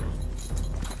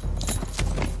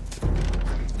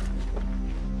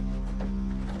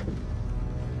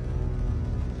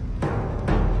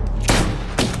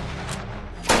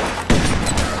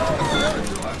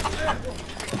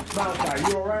 Malachi,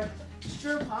 you all right?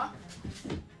 Sure, Pop.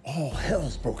 All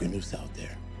hell's broken loose out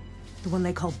there. The one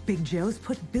they call Big Joe's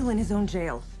put Bill in his own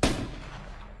jail.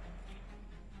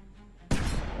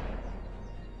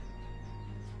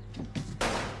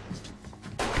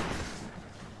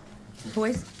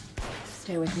 Boys,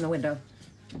 stay away from the window.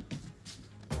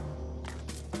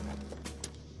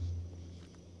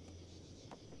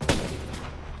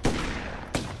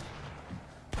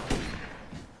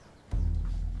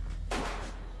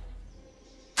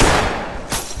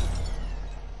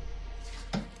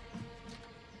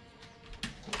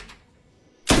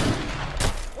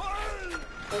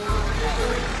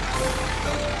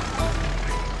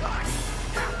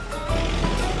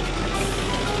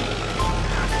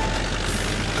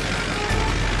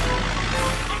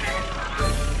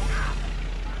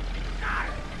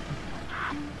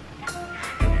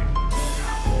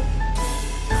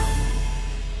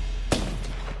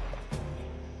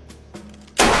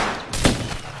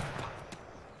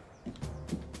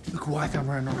 wife I'm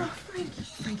running around.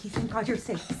 Frankie, thank God you're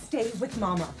safe. Stay with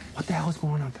Mama. What the hell is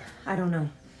going on there? I don't know,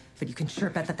 but you can sure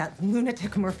bet that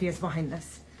lunatic Murphy is behind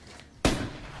this.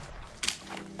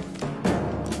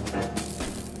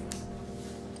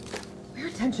 Pay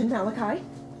attention, Malachi.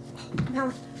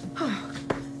 Oh,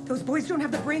 those boys don't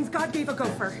have the brains God gave a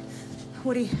gopher.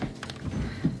 Woody.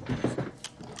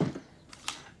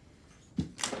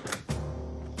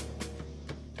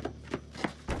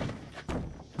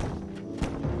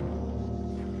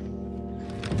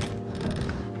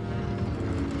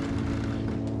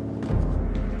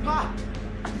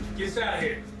 Get us out of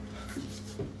here.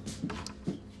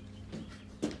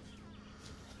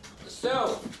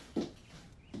 So,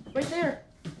 right there.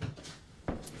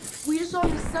 We just saw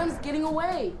his sons getting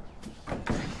away.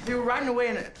 They were riding away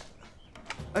in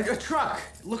a truck.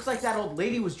 It looks like that old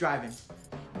lady was driving.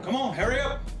 Come on, hurry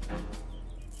up.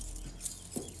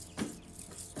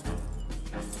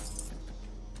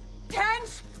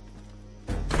 Tench!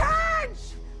 Tench!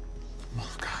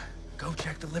 Oh, God. Go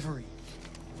check the livery.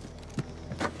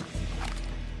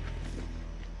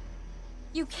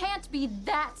 You can't be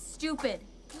that stupid.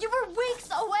 You were weeks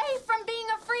away from being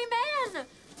a free man.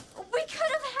 We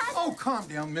could have had... Oh, calm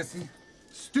down, Missy.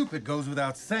 Stupid goes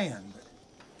without saying,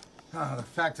 but the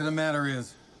fact of the matter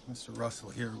is, Mr. Russell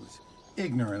here was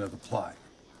ignorant of the plot.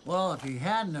 Well, if he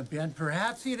hadn't have been,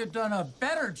 perhaps he'd have done a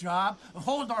better job of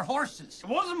holding our horses. It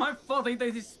wasn't my fault.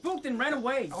 They spooked and ran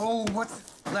away. Oh,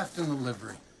 what's left in the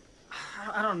livery?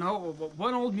 I don't know.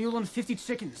 One old mule and 50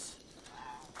 chickens.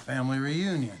 Family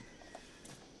reunion.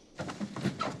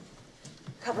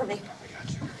 Cover me. I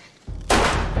got you.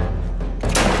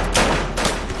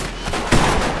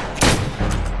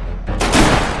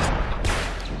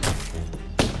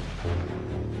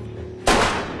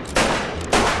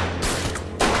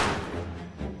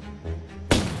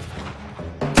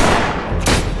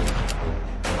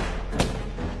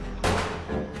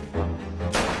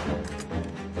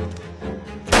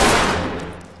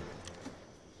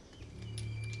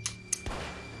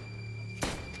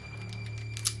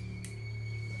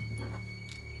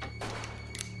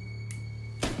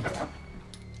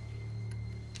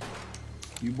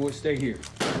 You boys stay here.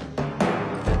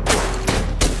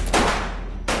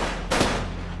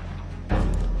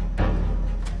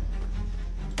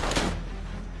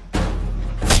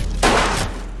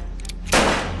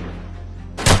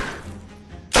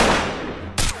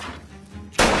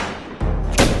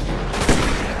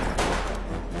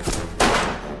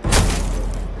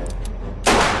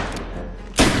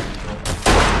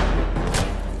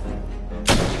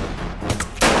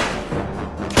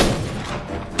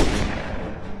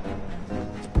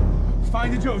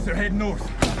 Find the Joes, they're heading north.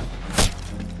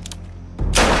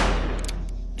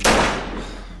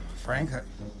 Frank,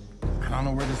 I don't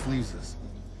know where this leaves us.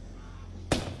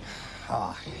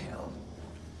 Ah, hell.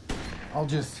 I'll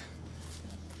just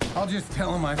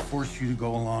tell him I forced you to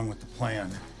go along with the plan.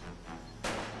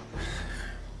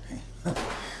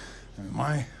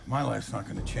 My life's not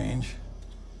gonna change.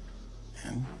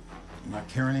 And I'm not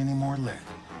carrying any more lead.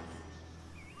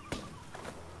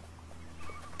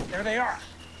 There they are.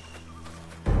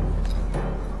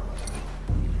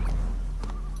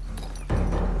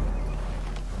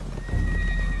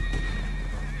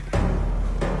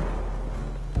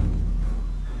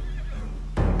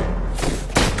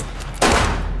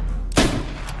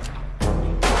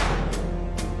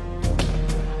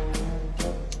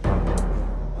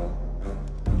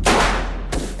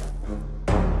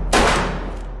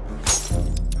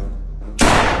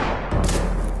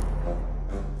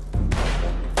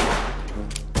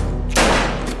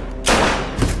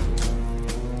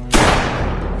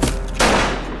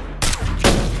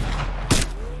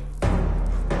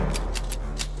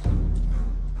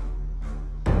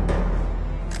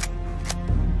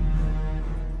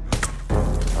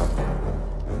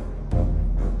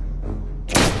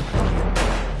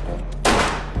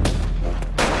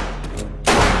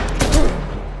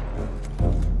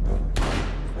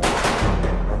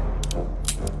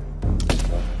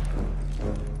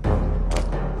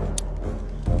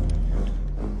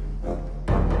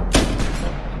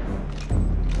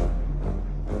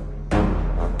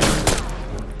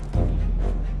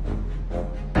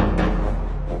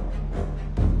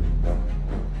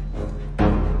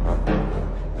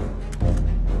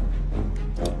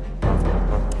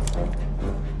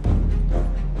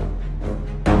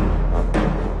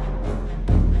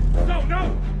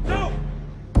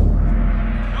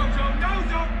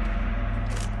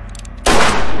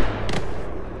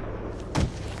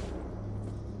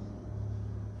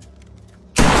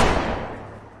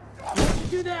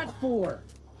 Do that for?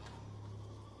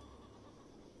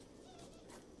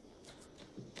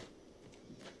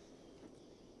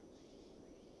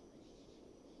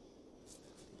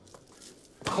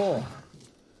 full.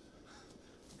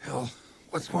 Hell,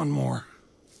 what's one more?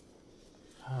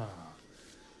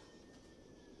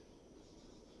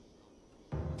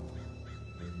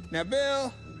 Now,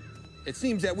 Bill, it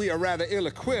seems that we are rather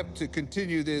ill-equipped to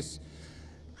continue this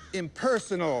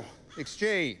impersonal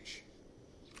exchange.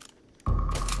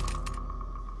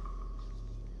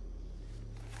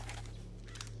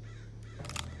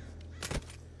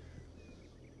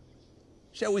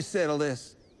 Shall we settle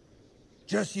this?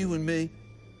 Just you and me?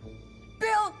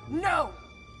 Bill, no!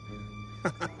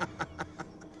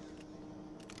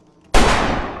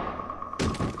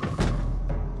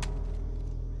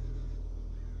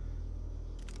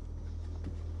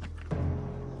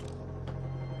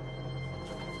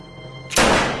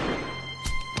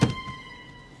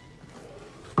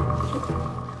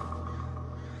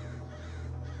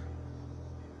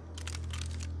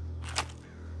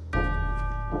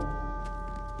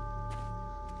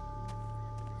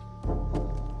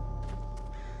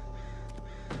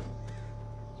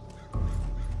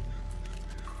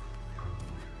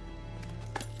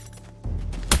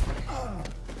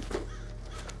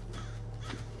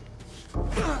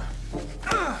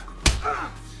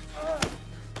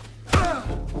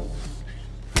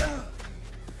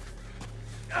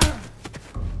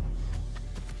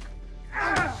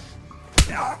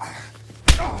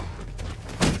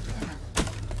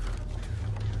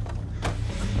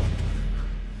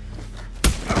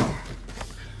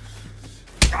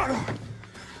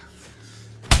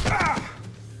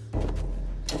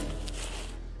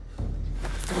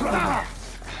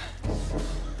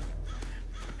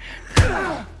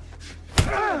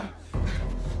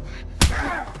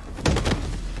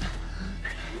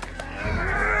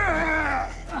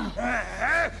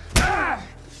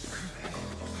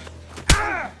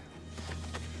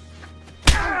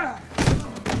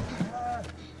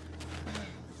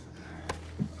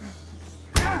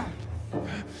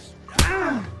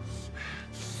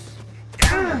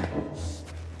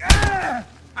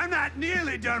 I'm not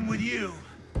nearly done with you.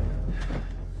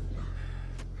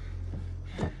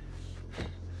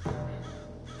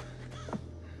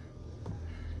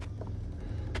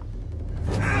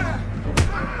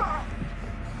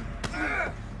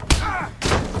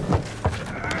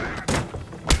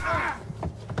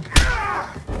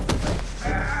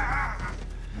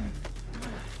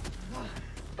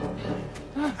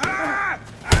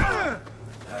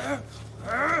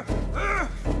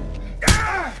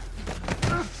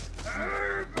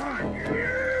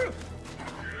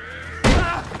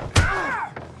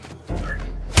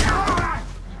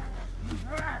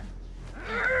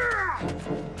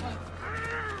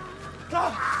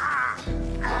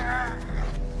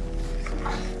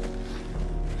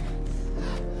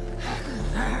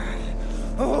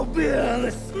 Oh, Bill,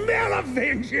 the smell of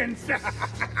vengeance!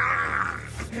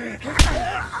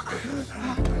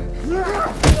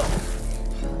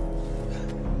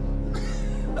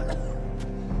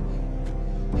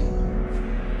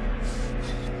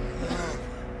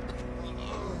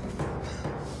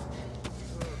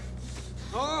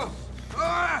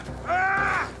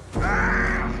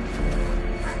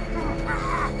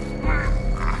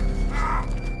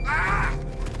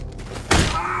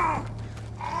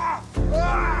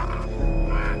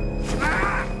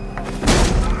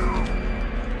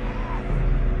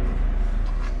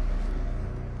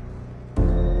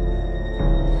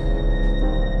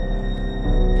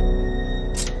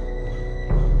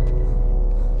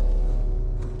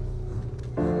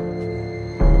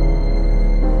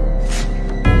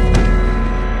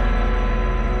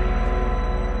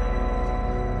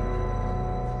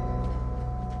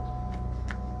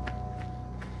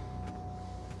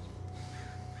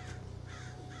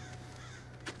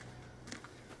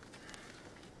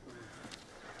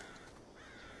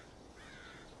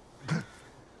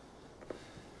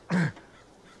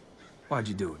 Why'd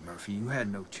you do it, Murphy? You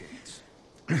had no chance.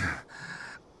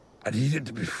 I needed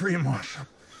to be free, Marshal.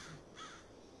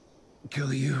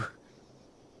 Kill you.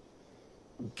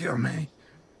 Kill me.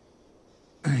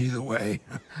 Either way,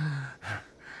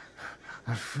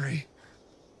 I'm free.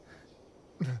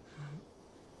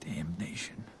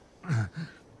 Damnation.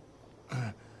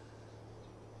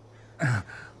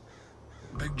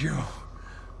 Big Joe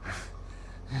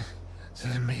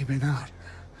says maybe not.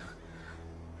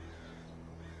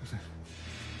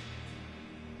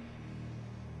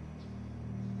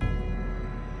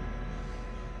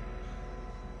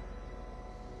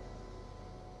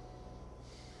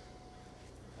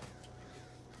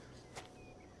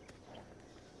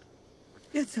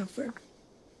 It's over.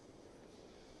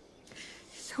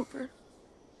 It's over.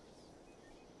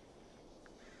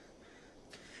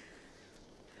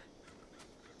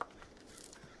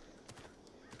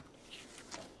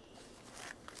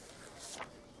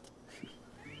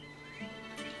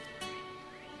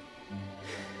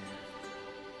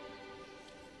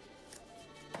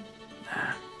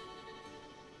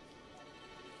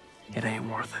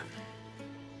 Martha.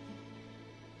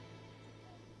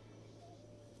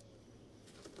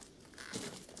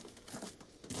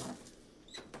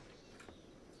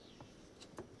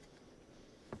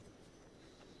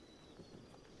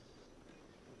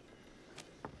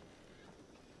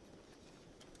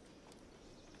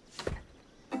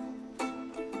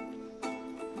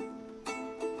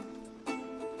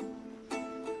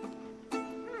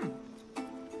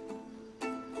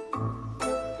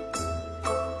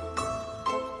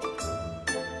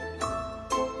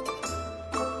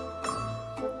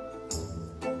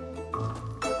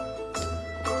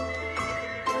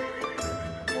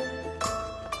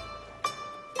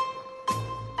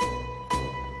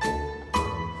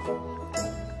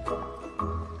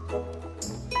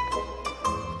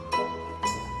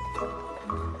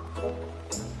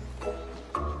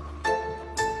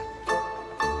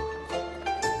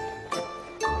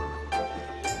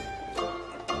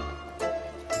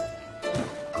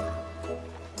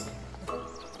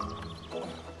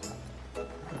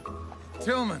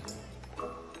 Tilghman.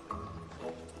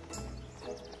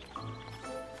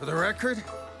 For the record,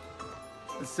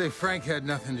 let's say Frank had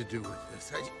nothing to do with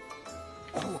this.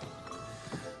 Oh,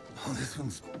 this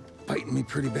one's biting me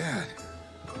pretty bad.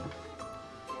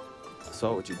 I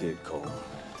saw what you did, Cole.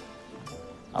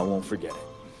 I won't forget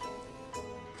it.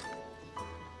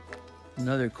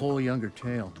 Another Cole Younger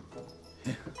tale.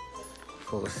 Yeah.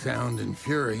 Full of sound and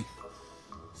fury,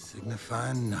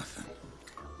 signifying nothing.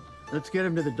 Let's get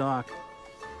him to the dock.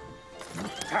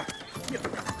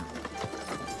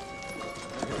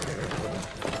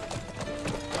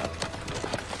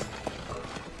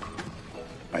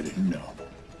 I didn't know.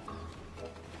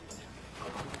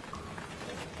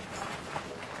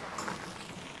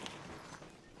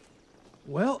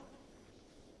 Well,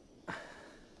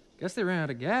 guess they ran out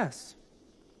of gas.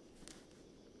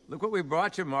 Look what we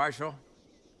brought you, Marshal.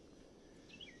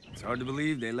 It's hard to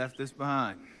believe they left this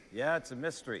behind. Yeah, it's a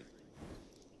mystery.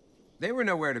 They were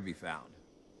nowhere to be found.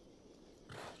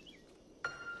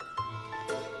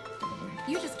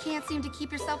 You just can't seem to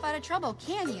keep yourself out of trouble,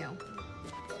 can you?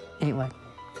 Anyway.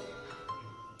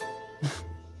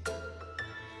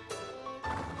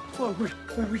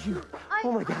 Where were you?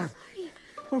 Oh my God.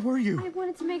 Where were you? I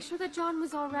wanted to make sure that John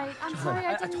was all right. I'm sorry,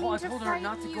 I didn't mean to told her frighten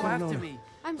not to you. go after me.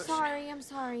 I'm sorry, I'm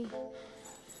sorry.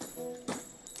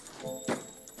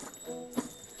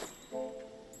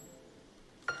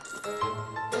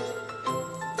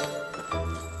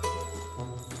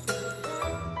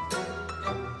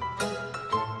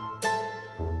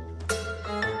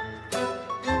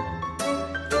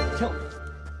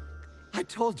 I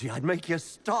told you I'd make you a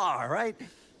star, right?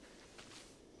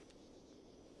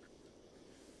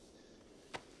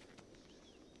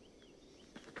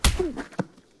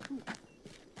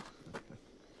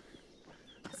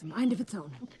 Has a mind of its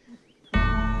own.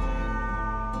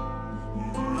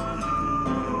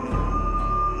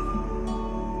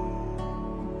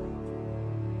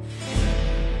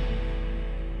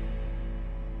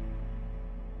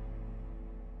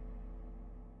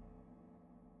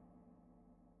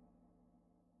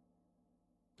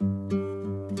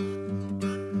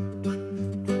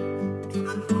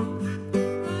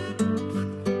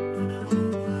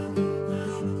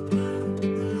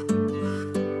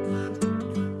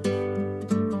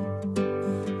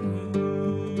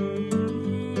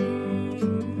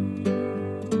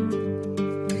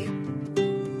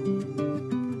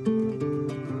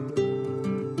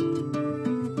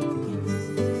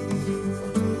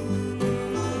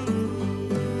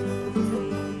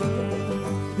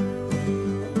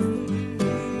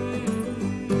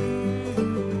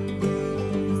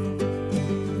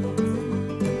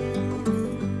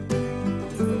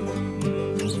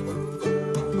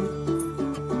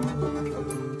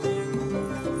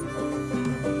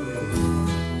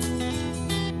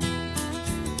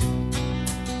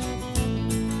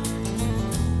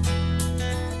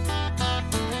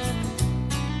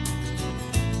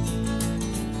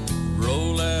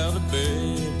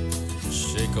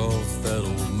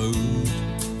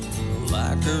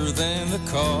 Than the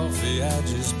coffee I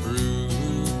just brewed.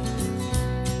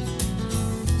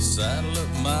 Saddle up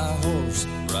my horse,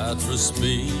 ride for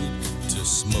speed to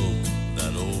smoke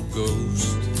that old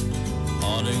ghost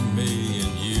haunting me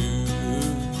and you.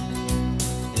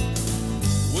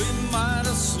 We might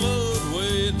have slowed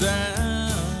way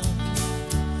down,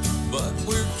 but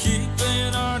we're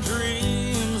keeping our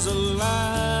dreams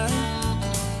alive.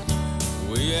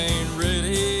 We ain't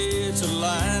ready to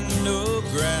line no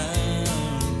ground.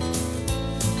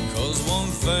 One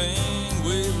thing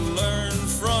we've learned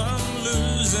from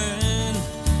losing,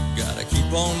 gotta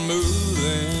keep on moving.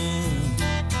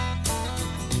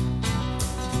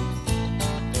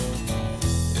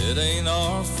 ain't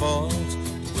our fault,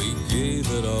 we gave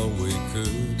it all we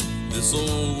could. This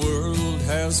old world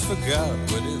has forgot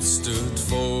what it stood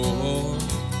for.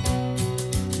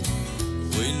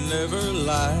 We never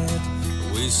lied,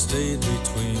 we stayed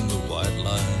between the white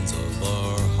lines of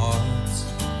our hearts.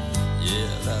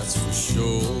 Yeah, that's for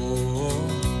sure.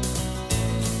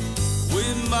 We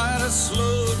might have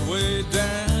slowed way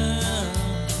down,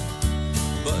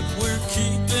 but we're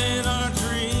keeping our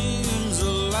dreams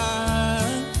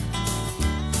alive.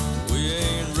 We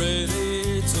ain't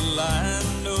ready to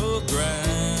line no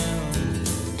ground,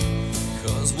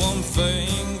 'cause one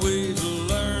thing we've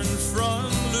learned from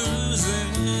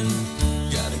losing,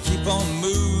 gotta keep on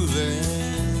moving.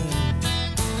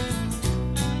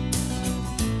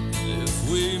 If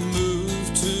we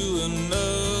move to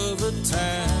another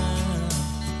town,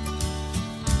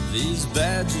 these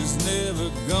badges never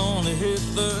gonna hit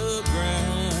the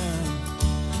ground.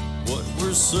 What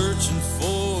we're searching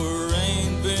for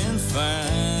ain't been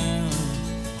found.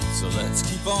 So let's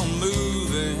keep on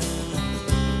moving,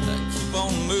 keep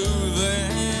on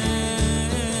moving.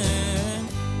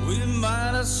 We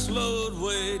might have slowed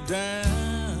way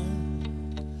down,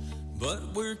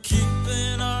 but we're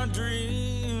keeping our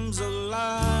dreams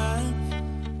alive.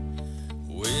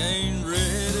 We ain't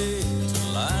ready to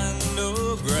line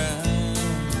no ground,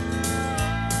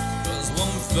 'cause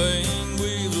one thing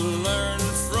we've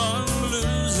learned from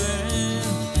losing,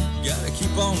 gotta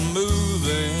keep on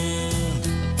moving,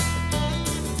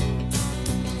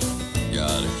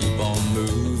 gotta keep on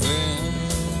moving,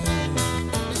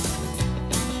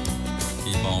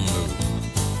 keep on moving.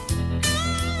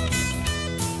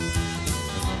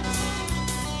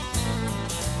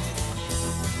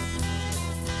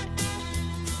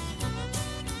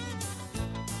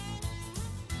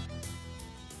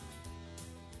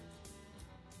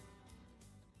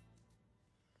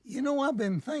 You know, I've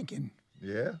been thinking.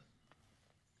 Yeah?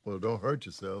 Well, don't hurt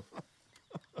yourself.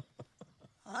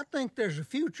 I think there's a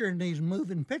future in these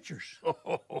moving pictures.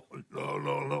 Oh,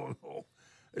 no.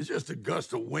 It's just a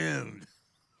gust of wind.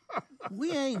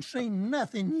 We ain't seen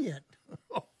nothing yet.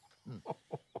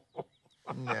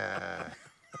 Nah.